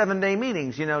have 7-day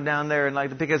meetings, down there,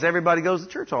 and because everybody goes to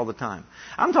church all the time.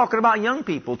 I'm talking about young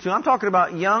people too. I'm talking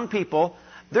about young people.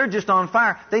 They're just on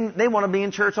fire. They want to be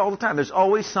in church all the time. There's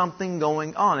always something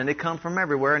going on, and it comes from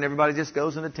everywhere, and everybody just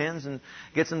goes and attends and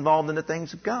gets involved in the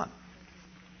things of God.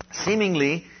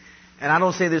 Seemingly, and I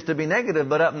don't say this to be negative,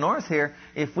 but up north here,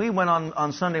 if we went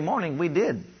on Sunday morning, we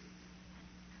did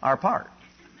our part.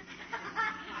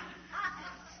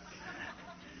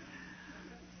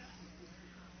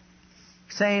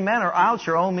 Say amen or ouch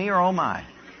or oh me or oh my.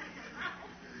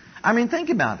 I mean, think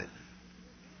about it.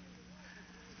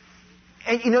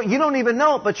 And you don't even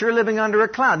know it, but you're living under a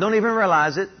cloud. Don't even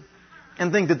realize it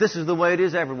and think that this is the way it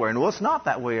is everywhere. And well, it's not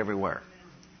that way everywhere.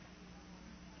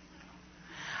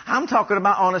 I'm talking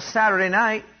about on a Saturday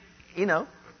night,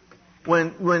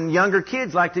 when younger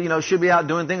kids like to, should be out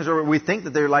doing things, or we think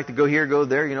that they like to go here, go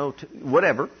there,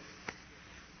 whatever.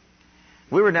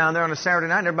 We were down there on a Saturday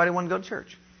night and everybody wanted to go to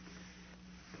church.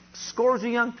 Scores of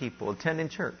young people attending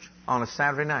church on a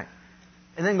Saturday night.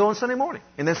 And then going Sunday morning.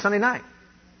 And then Sunday night.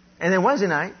 And then Wednesday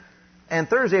night. And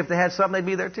Thursday, if they had something, they'd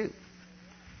be there too.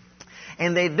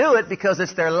 And they do it because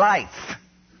it's their life.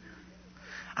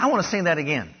 I want to sing that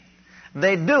again.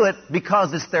 They do it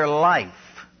because it's their life.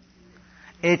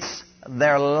 It's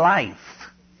their life.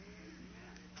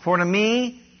 For to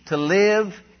me, to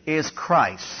live is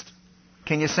Christ.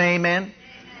 Can you say amen?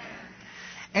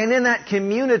 And in that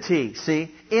community,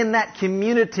 in that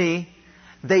community,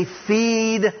 they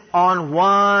feed on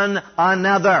one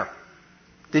another.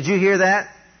 Did you hear that?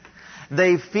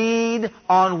 They feed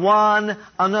on one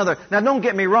another. Now, don't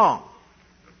get me wrong.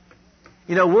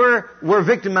 We're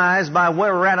victimized by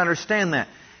where we're at. Understand that.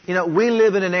 We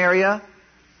live in an area,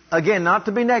 again, not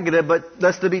to be negative, but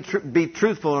let's be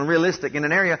truthful and realistic, in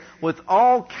an area with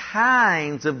all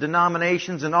kinds of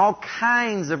denominations and all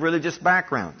kinds of religious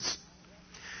backgrounds.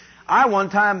 I one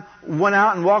time went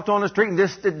out and walked on the street and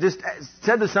just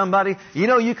said to somebody,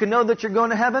 you can know that you're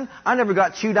going to heaven. I never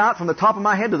got chewed out from the top of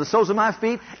my head to the soles of my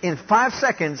feet in 5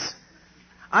 seconds.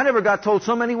 I never got told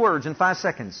so many words in 5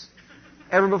 seconds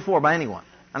ever before by anyone.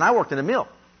 And I worked in a mill.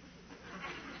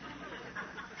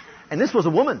 And this was a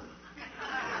woman.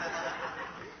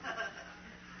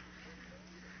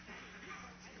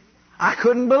 I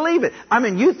couldn't believe it. I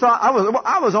mean, you thought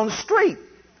I was on the street.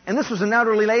 And this was an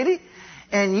elderly lady.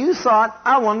 And you thought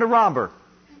I wanted to rob her.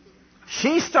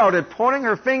 She started pointing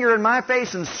her finger in my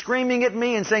face and screaming at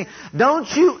me and saying, "Don't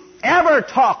you ever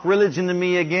talk religion to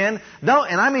me again."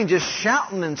 And I mean just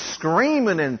shouting and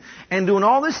screaming and doing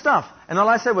all this stuff. And all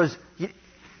I said was,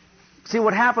 see,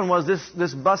 what happened was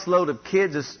this busload of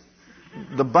kids,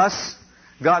 the bus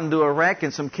got into a wreck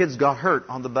and some kids got hurt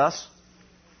on the bus.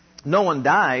 No one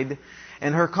died.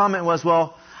 And her comment was,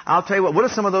 well, I'll tell you what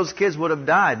if some of those kids would have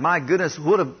died? My goodness,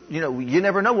 you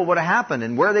never know what would have happened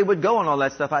and where they would go and all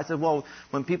that stuff. I said, well,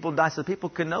 when people die, so people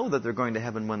can know that they're going to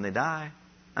heaven when they die.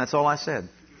 That's all I said.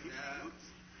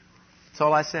 That's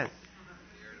all I said.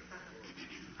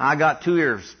 I got 2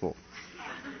 ears full.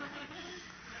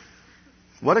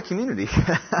 What a community.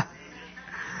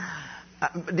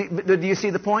 Do you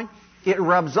see the point? It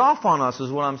rubs off on us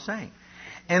is what I'm saying.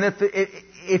 And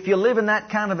if you live in that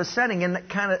kind of a setting, in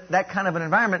that kind of an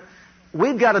environment,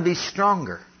 we've got to be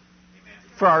stronger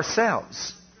for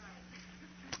ourselves.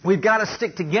 We've got to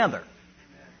stick together.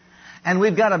 And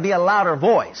we've got to be a louder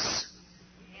voice.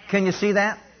 Can you see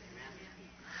that?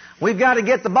 We've got to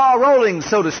get the ball rolling,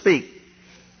 so to speak.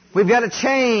 We've got to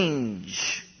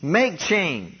change, make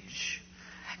change,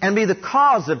 and be the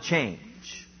cause of change.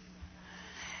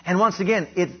 And once again,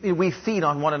 we feed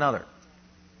on one another.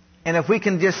 And if we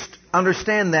can just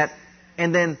understand that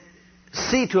and then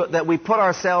see to it that we put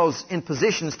ourselves in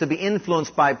positions to be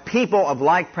influenced by people of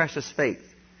like precious faith,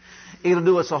 it'll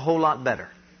do us a whole lot better.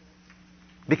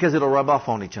 Because it'll rub off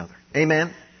on each other.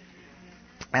 Amen?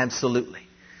 Absolutely.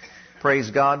 Praise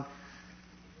God.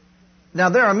 Now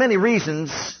there are many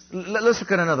reasons. Let's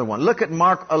look at another one. Look at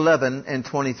Mark 11 and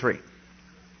 23.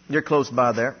 You're close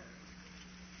by there.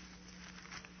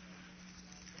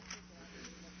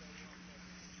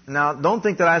 Now, don't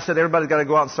think that I said everybody's got to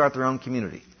go out and start their own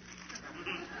community.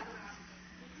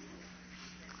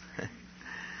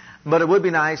 But it would be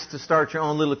nice to start your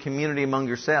own little community among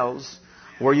yourselves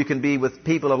where you can be with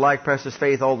people of like precious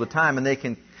faith all the time and they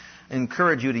can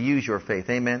encourage you to use your faith.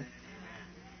 Amen?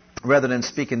 Rather than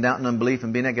speaking doubt and unbelief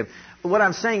and being negative. But what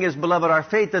I'm saying is, beloved, our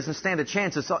faith doesn't stand a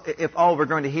chance if all we're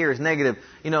going to hear is negative.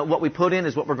 What we put in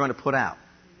is what we're going to put out.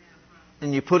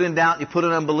 and you put in doubt, you put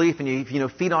in unbelief, and you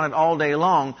feed on it all day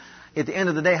long, at the end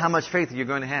of the day, how much faith are you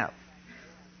going to have?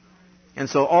 And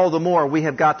so all the more we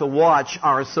have got to watch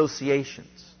our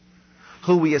associations,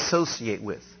 who we associate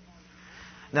with.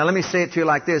 Now let me say it to you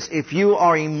like this. If you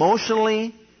are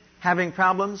emotionally having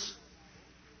problems,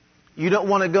 you don't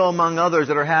want to go among others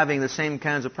that are having the same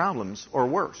kinds of problems or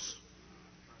worse.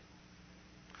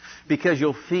 Because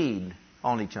you'll feed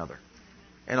on each other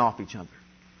and off each other.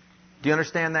 Do you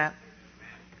understand that?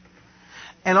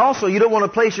 And also, you don't want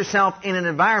to place yourself in an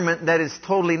environment that is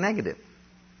totally negative.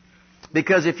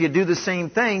 Because if you do the same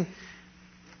thing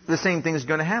is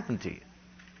going to happen to you.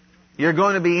 You're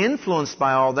going to be influenced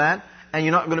by all that, and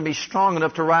you're not going to be strong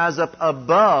enough to rise up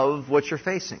above what you're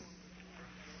facing.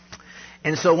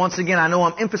 And so once again, I know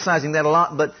I'm emphasizing that a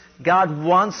lot, but God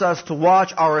wants us to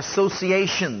watch our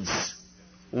associations.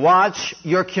 Watch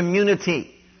your community.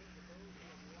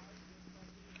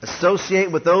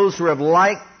 Associate with those who have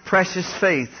like precious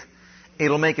faith.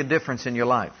 It'll make a difference in your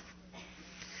life.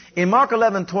 In Mark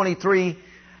 11:23,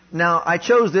 now I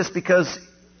chose this because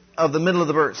of the middle of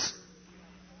the verse.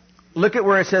 Look at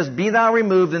where it says, "Be thou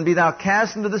removed, and be thou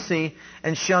cast into the sea,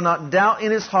 and shall not doubt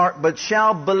in his heart, but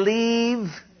shall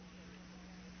believe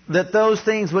that those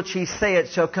things which he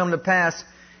saith shall come to pass.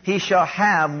 He shall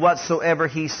have whatsoever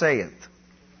he saith."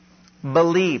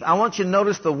 Believe. I want you to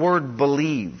notice the word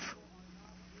believe.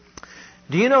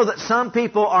 Do you know that some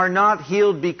people are not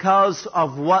healed because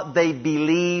of what they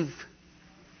believe?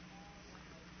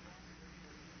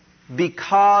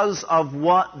 Because of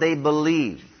what they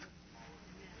believe.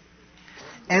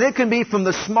 And it can be from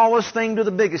the smallest thing to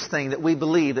the biggest thing that we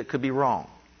believe that could be wrong.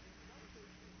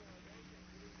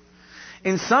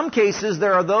 In some cases,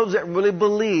 there are those that really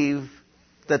believe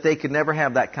that they could never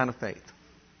have that kind of faith.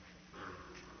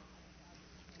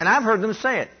 And I've heard them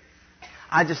say it.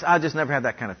 I just never have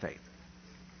that kind of faith.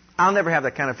 I'll never have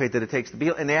that kind of faith that it takes to be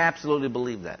healed. And they absolutely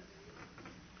believe that.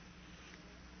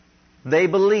 They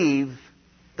believe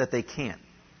that they can.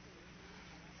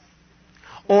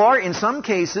 Or in some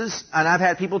cases, and I've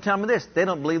had people tell me this, they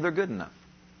don't believe they're good enough.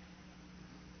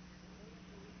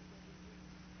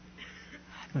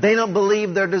 They don't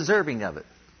believe they're deserving of it.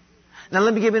 Now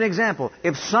let me give you an example.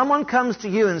 If someone comes to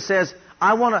you and says,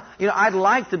 I'd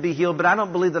like to be healed, but I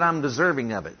don't believe that I'm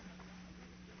deserving of it.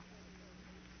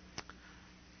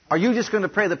 Are you just going to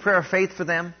pray the prayer of faith for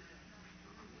them?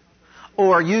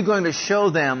 Or are you going to show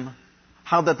them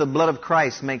how that the blood of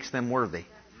Christ makes them worthy?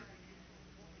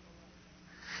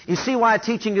 You see why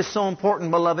teaching is so important,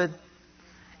 beloved?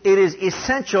 It is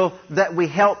essential that we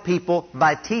help people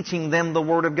by teaching them the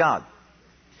Word of God.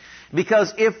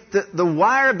 Because if the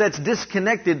wire that's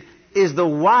disconnected is the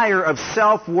wire of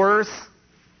self-worth,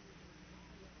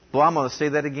 well, I'm going to say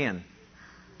that again.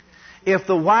 If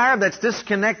the wire that's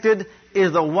disconnected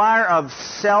is the wire of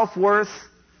self-worth,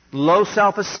 low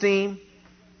self-esteem,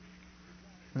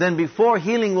 then before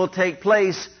healing will take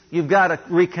place, you've got to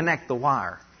reconnect the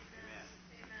wire.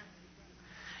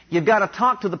 You've got to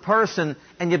talk to the person,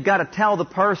 and you've got to tell the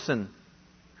person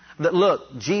that,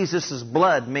 look, Jesus'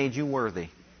 blood made you worthy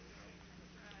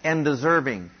and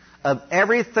deserving of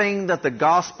everything that the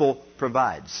gospel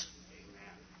provides.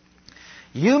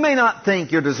 You may not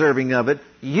think you're deserving of it.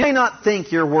 You may not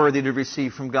think you're worthy to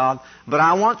receive from God. But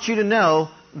I want you to know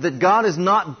that God is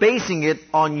not basing it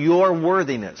on your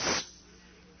worthiness.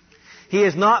 He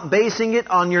is not basing it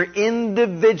on your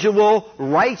individual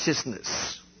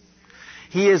righteousness.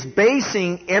 He is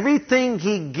basing everything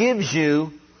He gives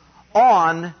you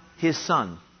on His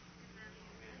Son.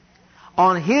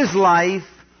 On His life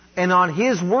and on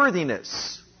His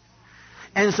worthiness.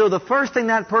 And so the first thing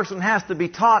that person has to be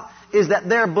taught is that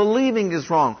their believing is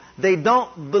wrong. They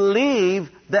don't believe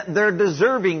that they're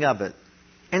deserving of it.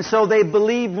 And so they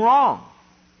believe wrong.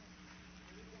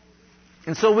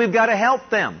 And so we've got to help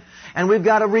them. And we've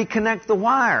got to reconnect the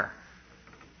wire.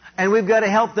 And we've got to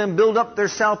help them build up their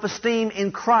self-esteem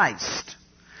in Christ.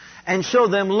 And show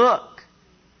them, look,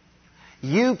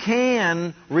 you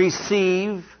can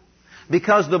receive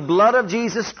because the blood of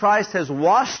Jesus Christ has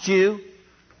washed you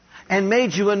and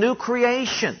made you a new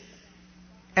creation.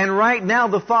 And right now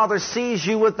the Father sees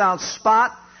you without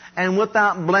spot and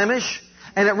without blemish.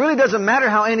 And it really doesn't matter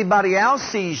how anybody else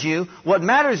sees you. What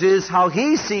matters is how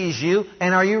He sees you,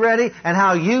 and are you ready? And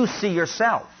how you see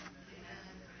yourself.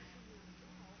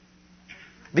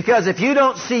 Because if you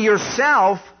don't see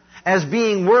yourself as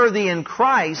being worthy in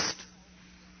Christ,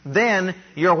 then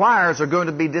your wires are going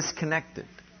to be disconnected.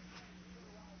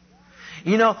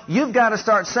 You know, you've got to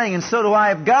start saying, and so do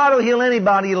I, if God will heal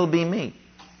anybody, it'll be me.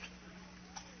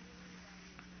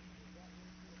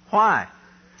 Why?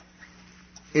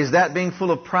 Is that being full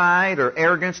of pride or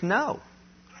arrogance? No.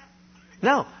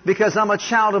 No, because I'm a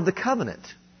child of the covenant.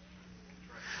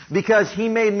 Because He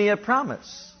made me a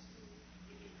promise.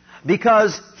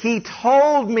 Because He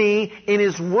told me in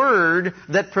His Word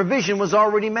that provision was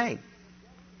already made.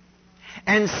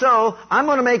 And so, I'm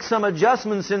going to make some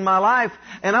adjustments in my life,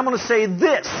 and I'm going to say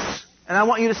this, and I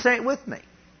want you to say it with me.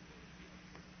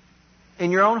 In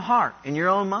your own heart, in your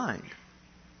own mind.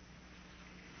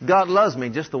 God loves me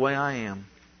just the way I am.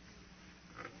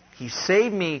 He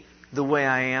saved me the way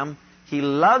I am. He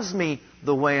loves me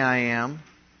the way I am.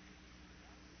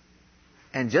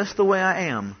 And just the way I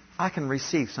am, I can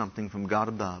receive something from God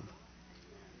above.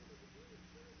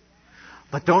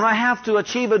 But don't I have to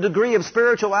achieve a degree of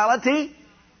spirituality?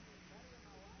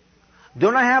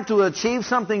 Don't I have to achieve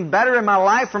something better in my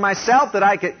life for myself that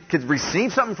I could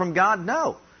receive something from God?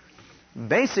 No.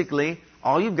 Basically,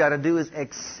 all you've got to do is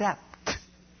accept.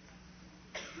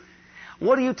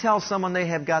 What do you tell someone they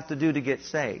have got to do to get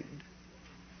saved?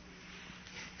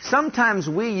 Sometimes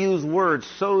we use words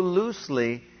so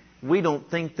loosely, we don't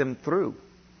think them through.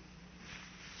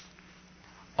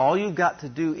 All you've got to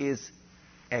do is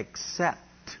accept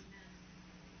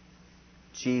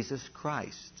Jesus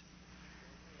Christ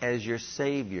as your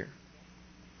Savior.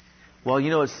 Well,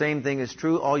 you know the same thing is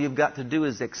true. All you've got to do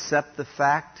is accept the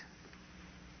fact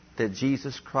that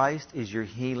Jesus Christ is your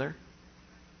healer.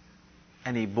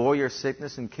 And He bore your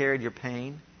sickness and carried your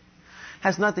pain.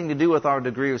 Has nothing to do with our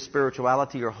degree of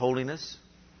spirituality or holiness.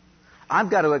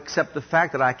 I've got to accept the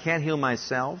fact that I can't heal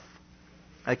myself.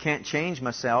 I can't change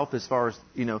myself as far as,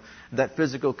 that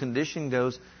physical condition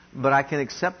goes. But I can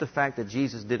accept the fact that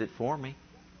Jesus did it for me.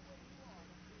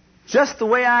 Just the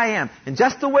way I am, and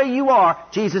just the way you are,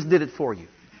 Jesus did it for you.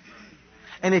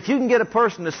 And if you can get a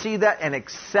person to see that and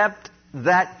accept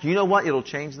that, you know what? It'll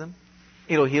change them.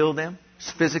 It'll heal them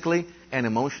physically and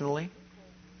emotionally.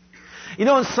 In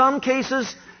some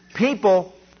cases,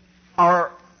 people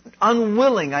are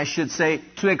unwilling, I should say,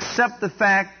 to accept the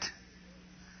fact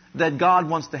that God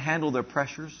wants to handle their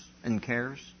pressures and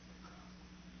cares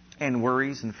and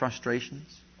worries and frustrations.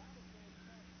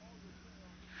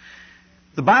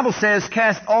 The Bible says,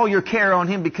 cast all your care on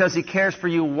Him because He cares for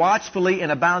you watchfully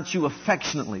and about you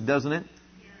affectionately, doesn't it?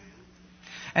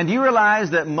 And do you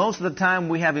realize that most of the time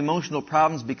we have emotional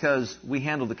problems because we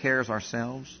handle the cares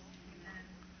ourselves?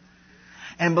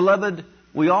 And beloved,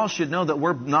 we all should know that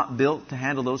we're not built to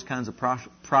handle those kinds of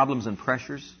problems and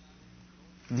pressures.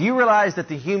 Do you realize that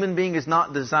the human being is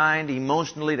not designed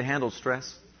emotionally to handle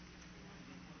stress?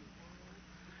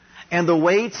 And the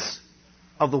weights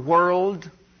of the world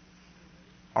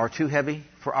are too heavy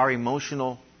for our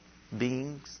emotional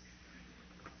beings.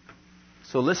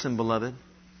 So listen, beloved.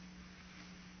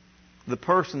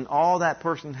 All that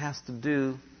person has to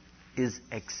do is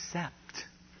accept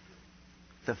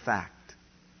the fact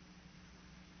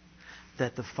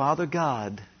that the Father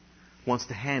God wants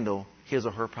to handle his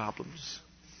or her problems.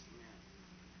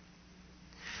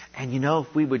 And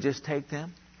if we would just take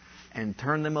them and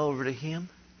turn them over to Him,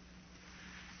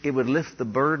 it would lift the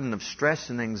burden of stress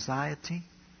and anxiety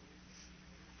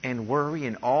and worry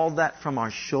and all that from our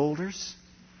shoulders.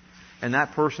 And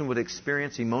that person would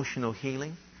experience emotional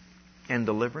healing and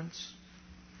deliverance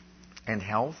and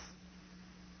health.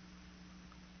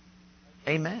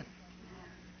 Amen.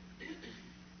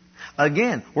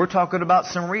 Again, we're talking about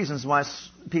some reasons why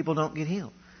people don't get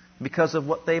healed. Because of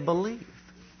what they believe.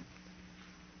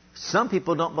 Some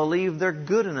people don't believe they're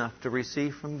good enough to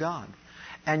receive from God.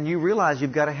 And you realize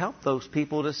you've got to help those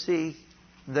people to see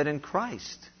that in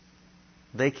Christ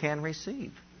they can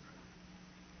receive.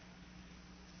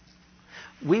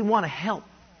 We want to help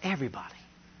everybody.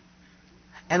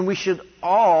 And we should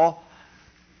all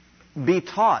be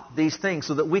taught these things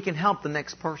so that we can help the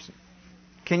next person.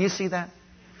 Can you see that?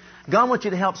 God wants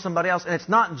you to help somebody else, and it's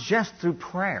not just through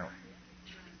prayer.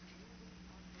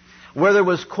 Where there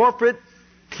was corporate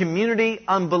community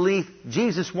unbelief,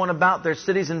 Jesus went about their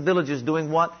cities and villages doing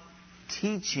what?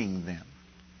 Teaching them.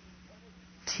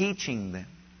 Teaching them.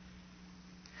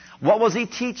 What was He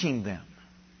teaching them?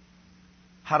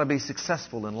 How to be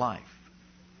successful in life.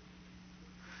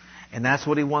 And that's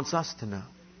what He wants us to know.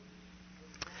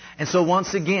 And so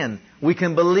once again, we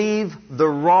can believe the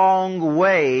wrong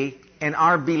way, and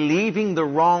our believing the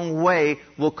wrong way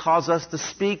will cause us to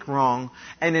speak wrong.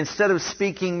 And instead of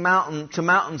speaking to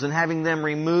mountains and having them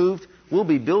removed, we'll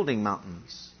be building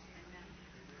mountains.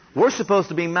 We're supposed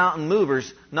to be mountain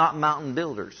movers, not mountain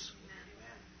builders.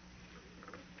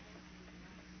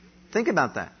 Think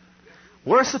about that.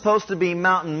 We're supposed to be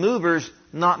mountain movers,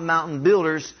 not mountain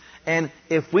builders. And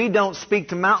if we don't speak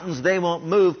to mountains, they won't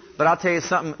move. But I'll tell you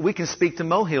something, we can speak to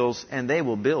molehills and they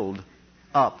will build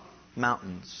up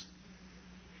mountains.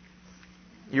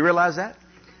 You realize that?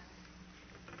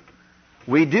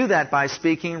 We do that by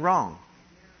speaking wrong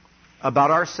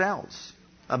about ourselves,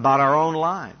 about our own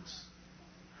lives.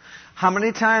 How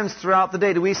many times throughout the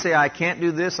day do we say, I can't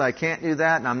do this, I can't do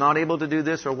that, and I'm not able to do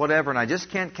this or whatever, and I just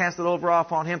can't cast it over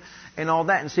off on Him and all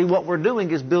that. And see, what we're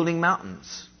doing is building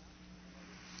mountains.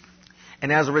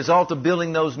 And as a result of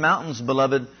building those mountains,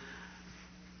 beloved,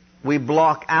 we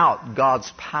block out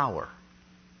God's power.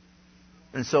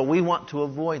 And so we want to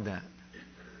avoid that.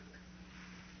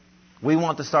 We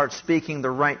want to start speaking the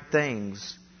right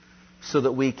things so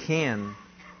that we can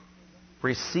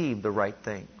receive the right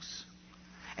things.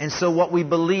 And so what we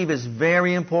believe is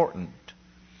very important.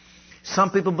 Some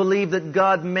people believe that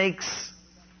God makes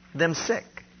them sick.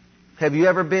 Have you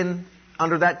ever been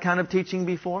under that kind of teaching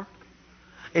before?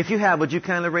 If you have, would you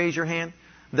kindly raise your hand?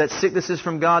 That sickness is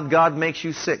from God. God makes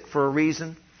you sick for a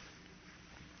reason.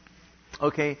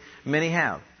 Okay, many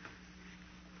have.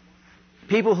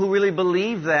 People who really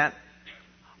believe that,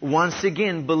 once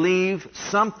again, believe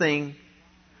something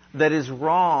that is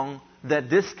wrong, that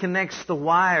disconnects the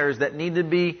wires that need to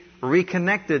be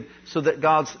reconnected so that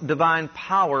God's divine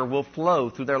power will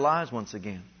flow through their lives once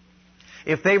again.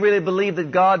 If they really believe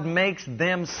that God makes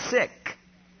them sick,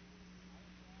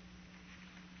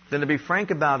 then to be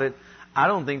frank about it, I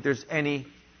don't think there's any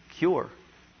cure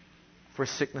for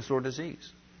sickness or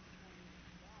disease.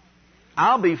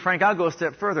 I'll be frank, I'll go a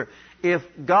step further. If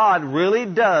God really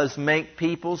does make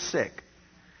people sick,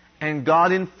 and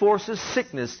God enforces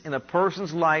sickness in a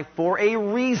person's life for a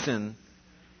reason,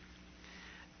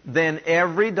 then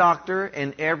every doctor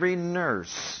and every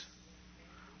nurse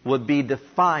would be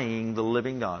defying the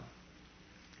living God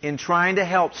in trying to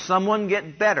help someone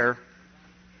get better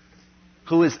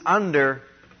who is under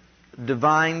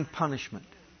divine punishment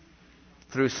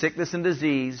through sickness and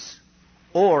disease,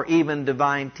 or even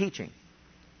divine teaching.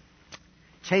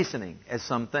 Chastening, as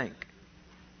some think.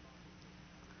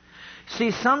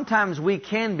 See, sometimes we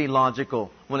can be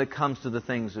logical when it comes to the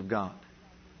things of God.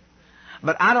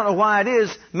 But I don't know why it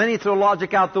is many throw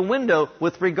logic out the window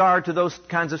with regard to those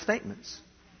kinds of statements.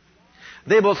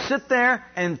 They will sit there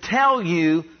and tell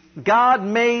you, God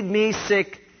made me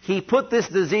sick. He put this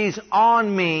disease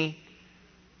on me.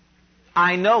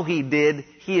 I know He did.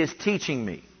 He is teaching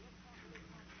me.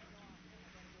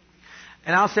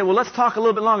 And I'll say, well, let's talk a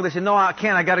little bit longer. They say, no, I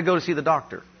can't. I've got to go to see the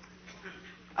doctor.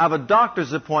 I have a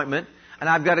doctor's appointment, and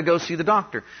I've got to go see the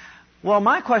doctor. Well,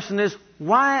 my question is,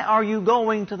 why are you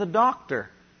going to the doctor?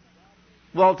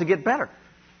 Well, to get better.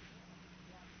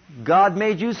 God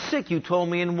made you sick, you told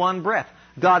me in one breath.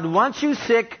 God wants you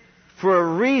sick for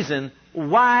a reason.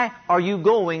 Why are you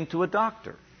going to a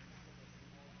doctor?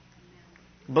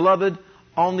 Beloved,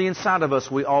 on the inside of us,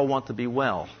 we all want to be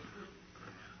well.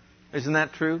 Isn't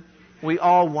that true? We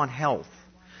all want health.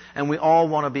 And we all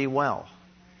want to be well.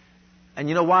 And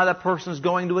you know why that person is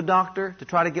going to a doctor? To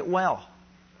try to get well.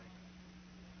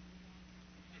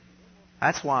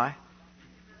 That's why.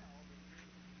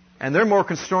 And they're more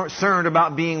concerned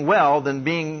about being well than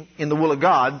being in the will of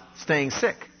God, staying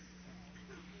sick.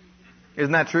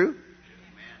 Isn't that true?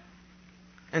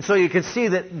 And so you can see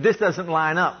that this doesn't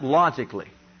line up logically.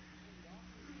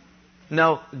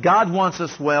 No, God wants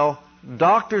us well.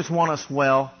 Doctors want us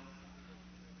well.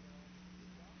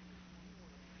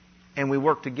 And we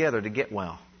work together to get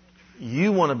well.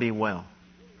 You want to be well.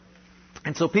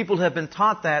 And so people who have been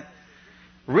taught that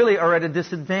really are at a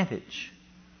disadvantage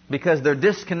because they're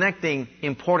disconnecting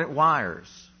important wires.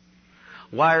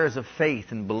 Wires of faith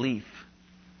and belief.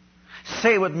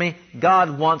 Say it with me.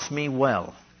 God wants me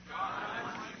well.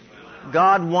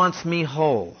 God wants me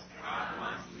whole.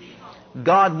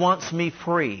 God wants me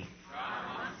free.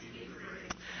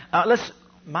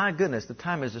 My goodness, the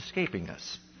time is escaping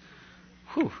us.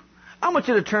 Whew. I want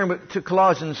you to turn to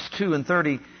Colossians 2 and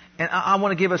 30, and I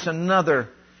want to give us another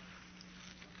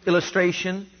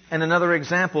illustration and another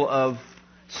example of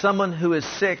someone who is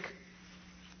sick,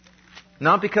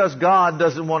 not because God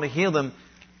doesn't want to heal them,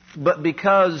 but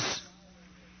because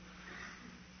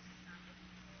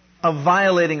of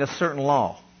violating a certain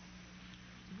law.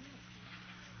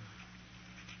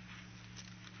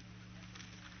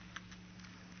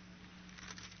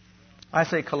 I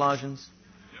say Colossians.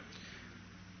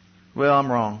 Well,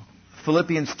 I'm wrong.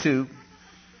 Philippians 2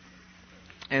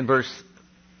 and verse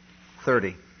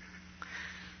 30.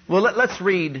 Well, let's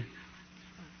read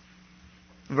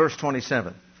verse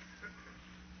 27.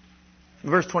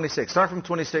 Verse 26. Start from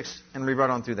 26 and read right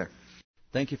on through there.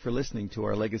 Thank you for listening to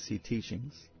our legacy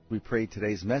teachings. We pray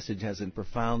today's message has a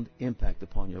profound impact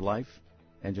upon your life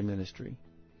and your ministry.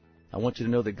 I want you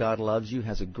to know that God loves you,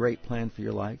 has a great plan for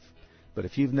your life. But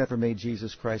if you've never made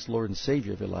Jesus Christ Lord and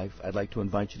Savior of your life, I'd like to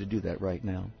invite you to do that right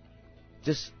now.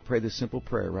 Just pray this simple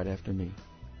prayer right after me.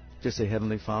 Just say,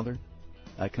 Heavenly Father,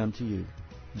 I come to you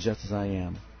just as I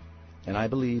am, and I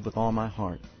believe with all my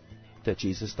heart that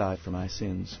Jesus died for my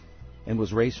sins and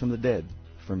was raised from the dead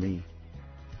for me.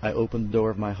 I open the door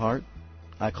of my heart.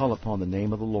 I call upon the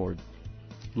name of the Lord.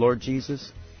 Lord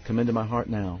Jesus, come into my heart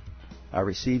now. I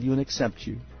receive you and accept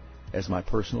you as my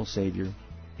personal Savior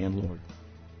and Lord.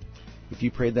 If you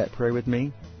prayed that prayer with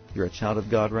me, you're a child of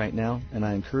God right now, and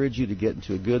I encourage you to get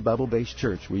into a good Bible-based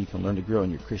church where you can learn to grow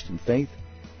in your Christian faith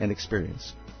and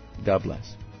experience. God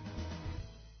bless.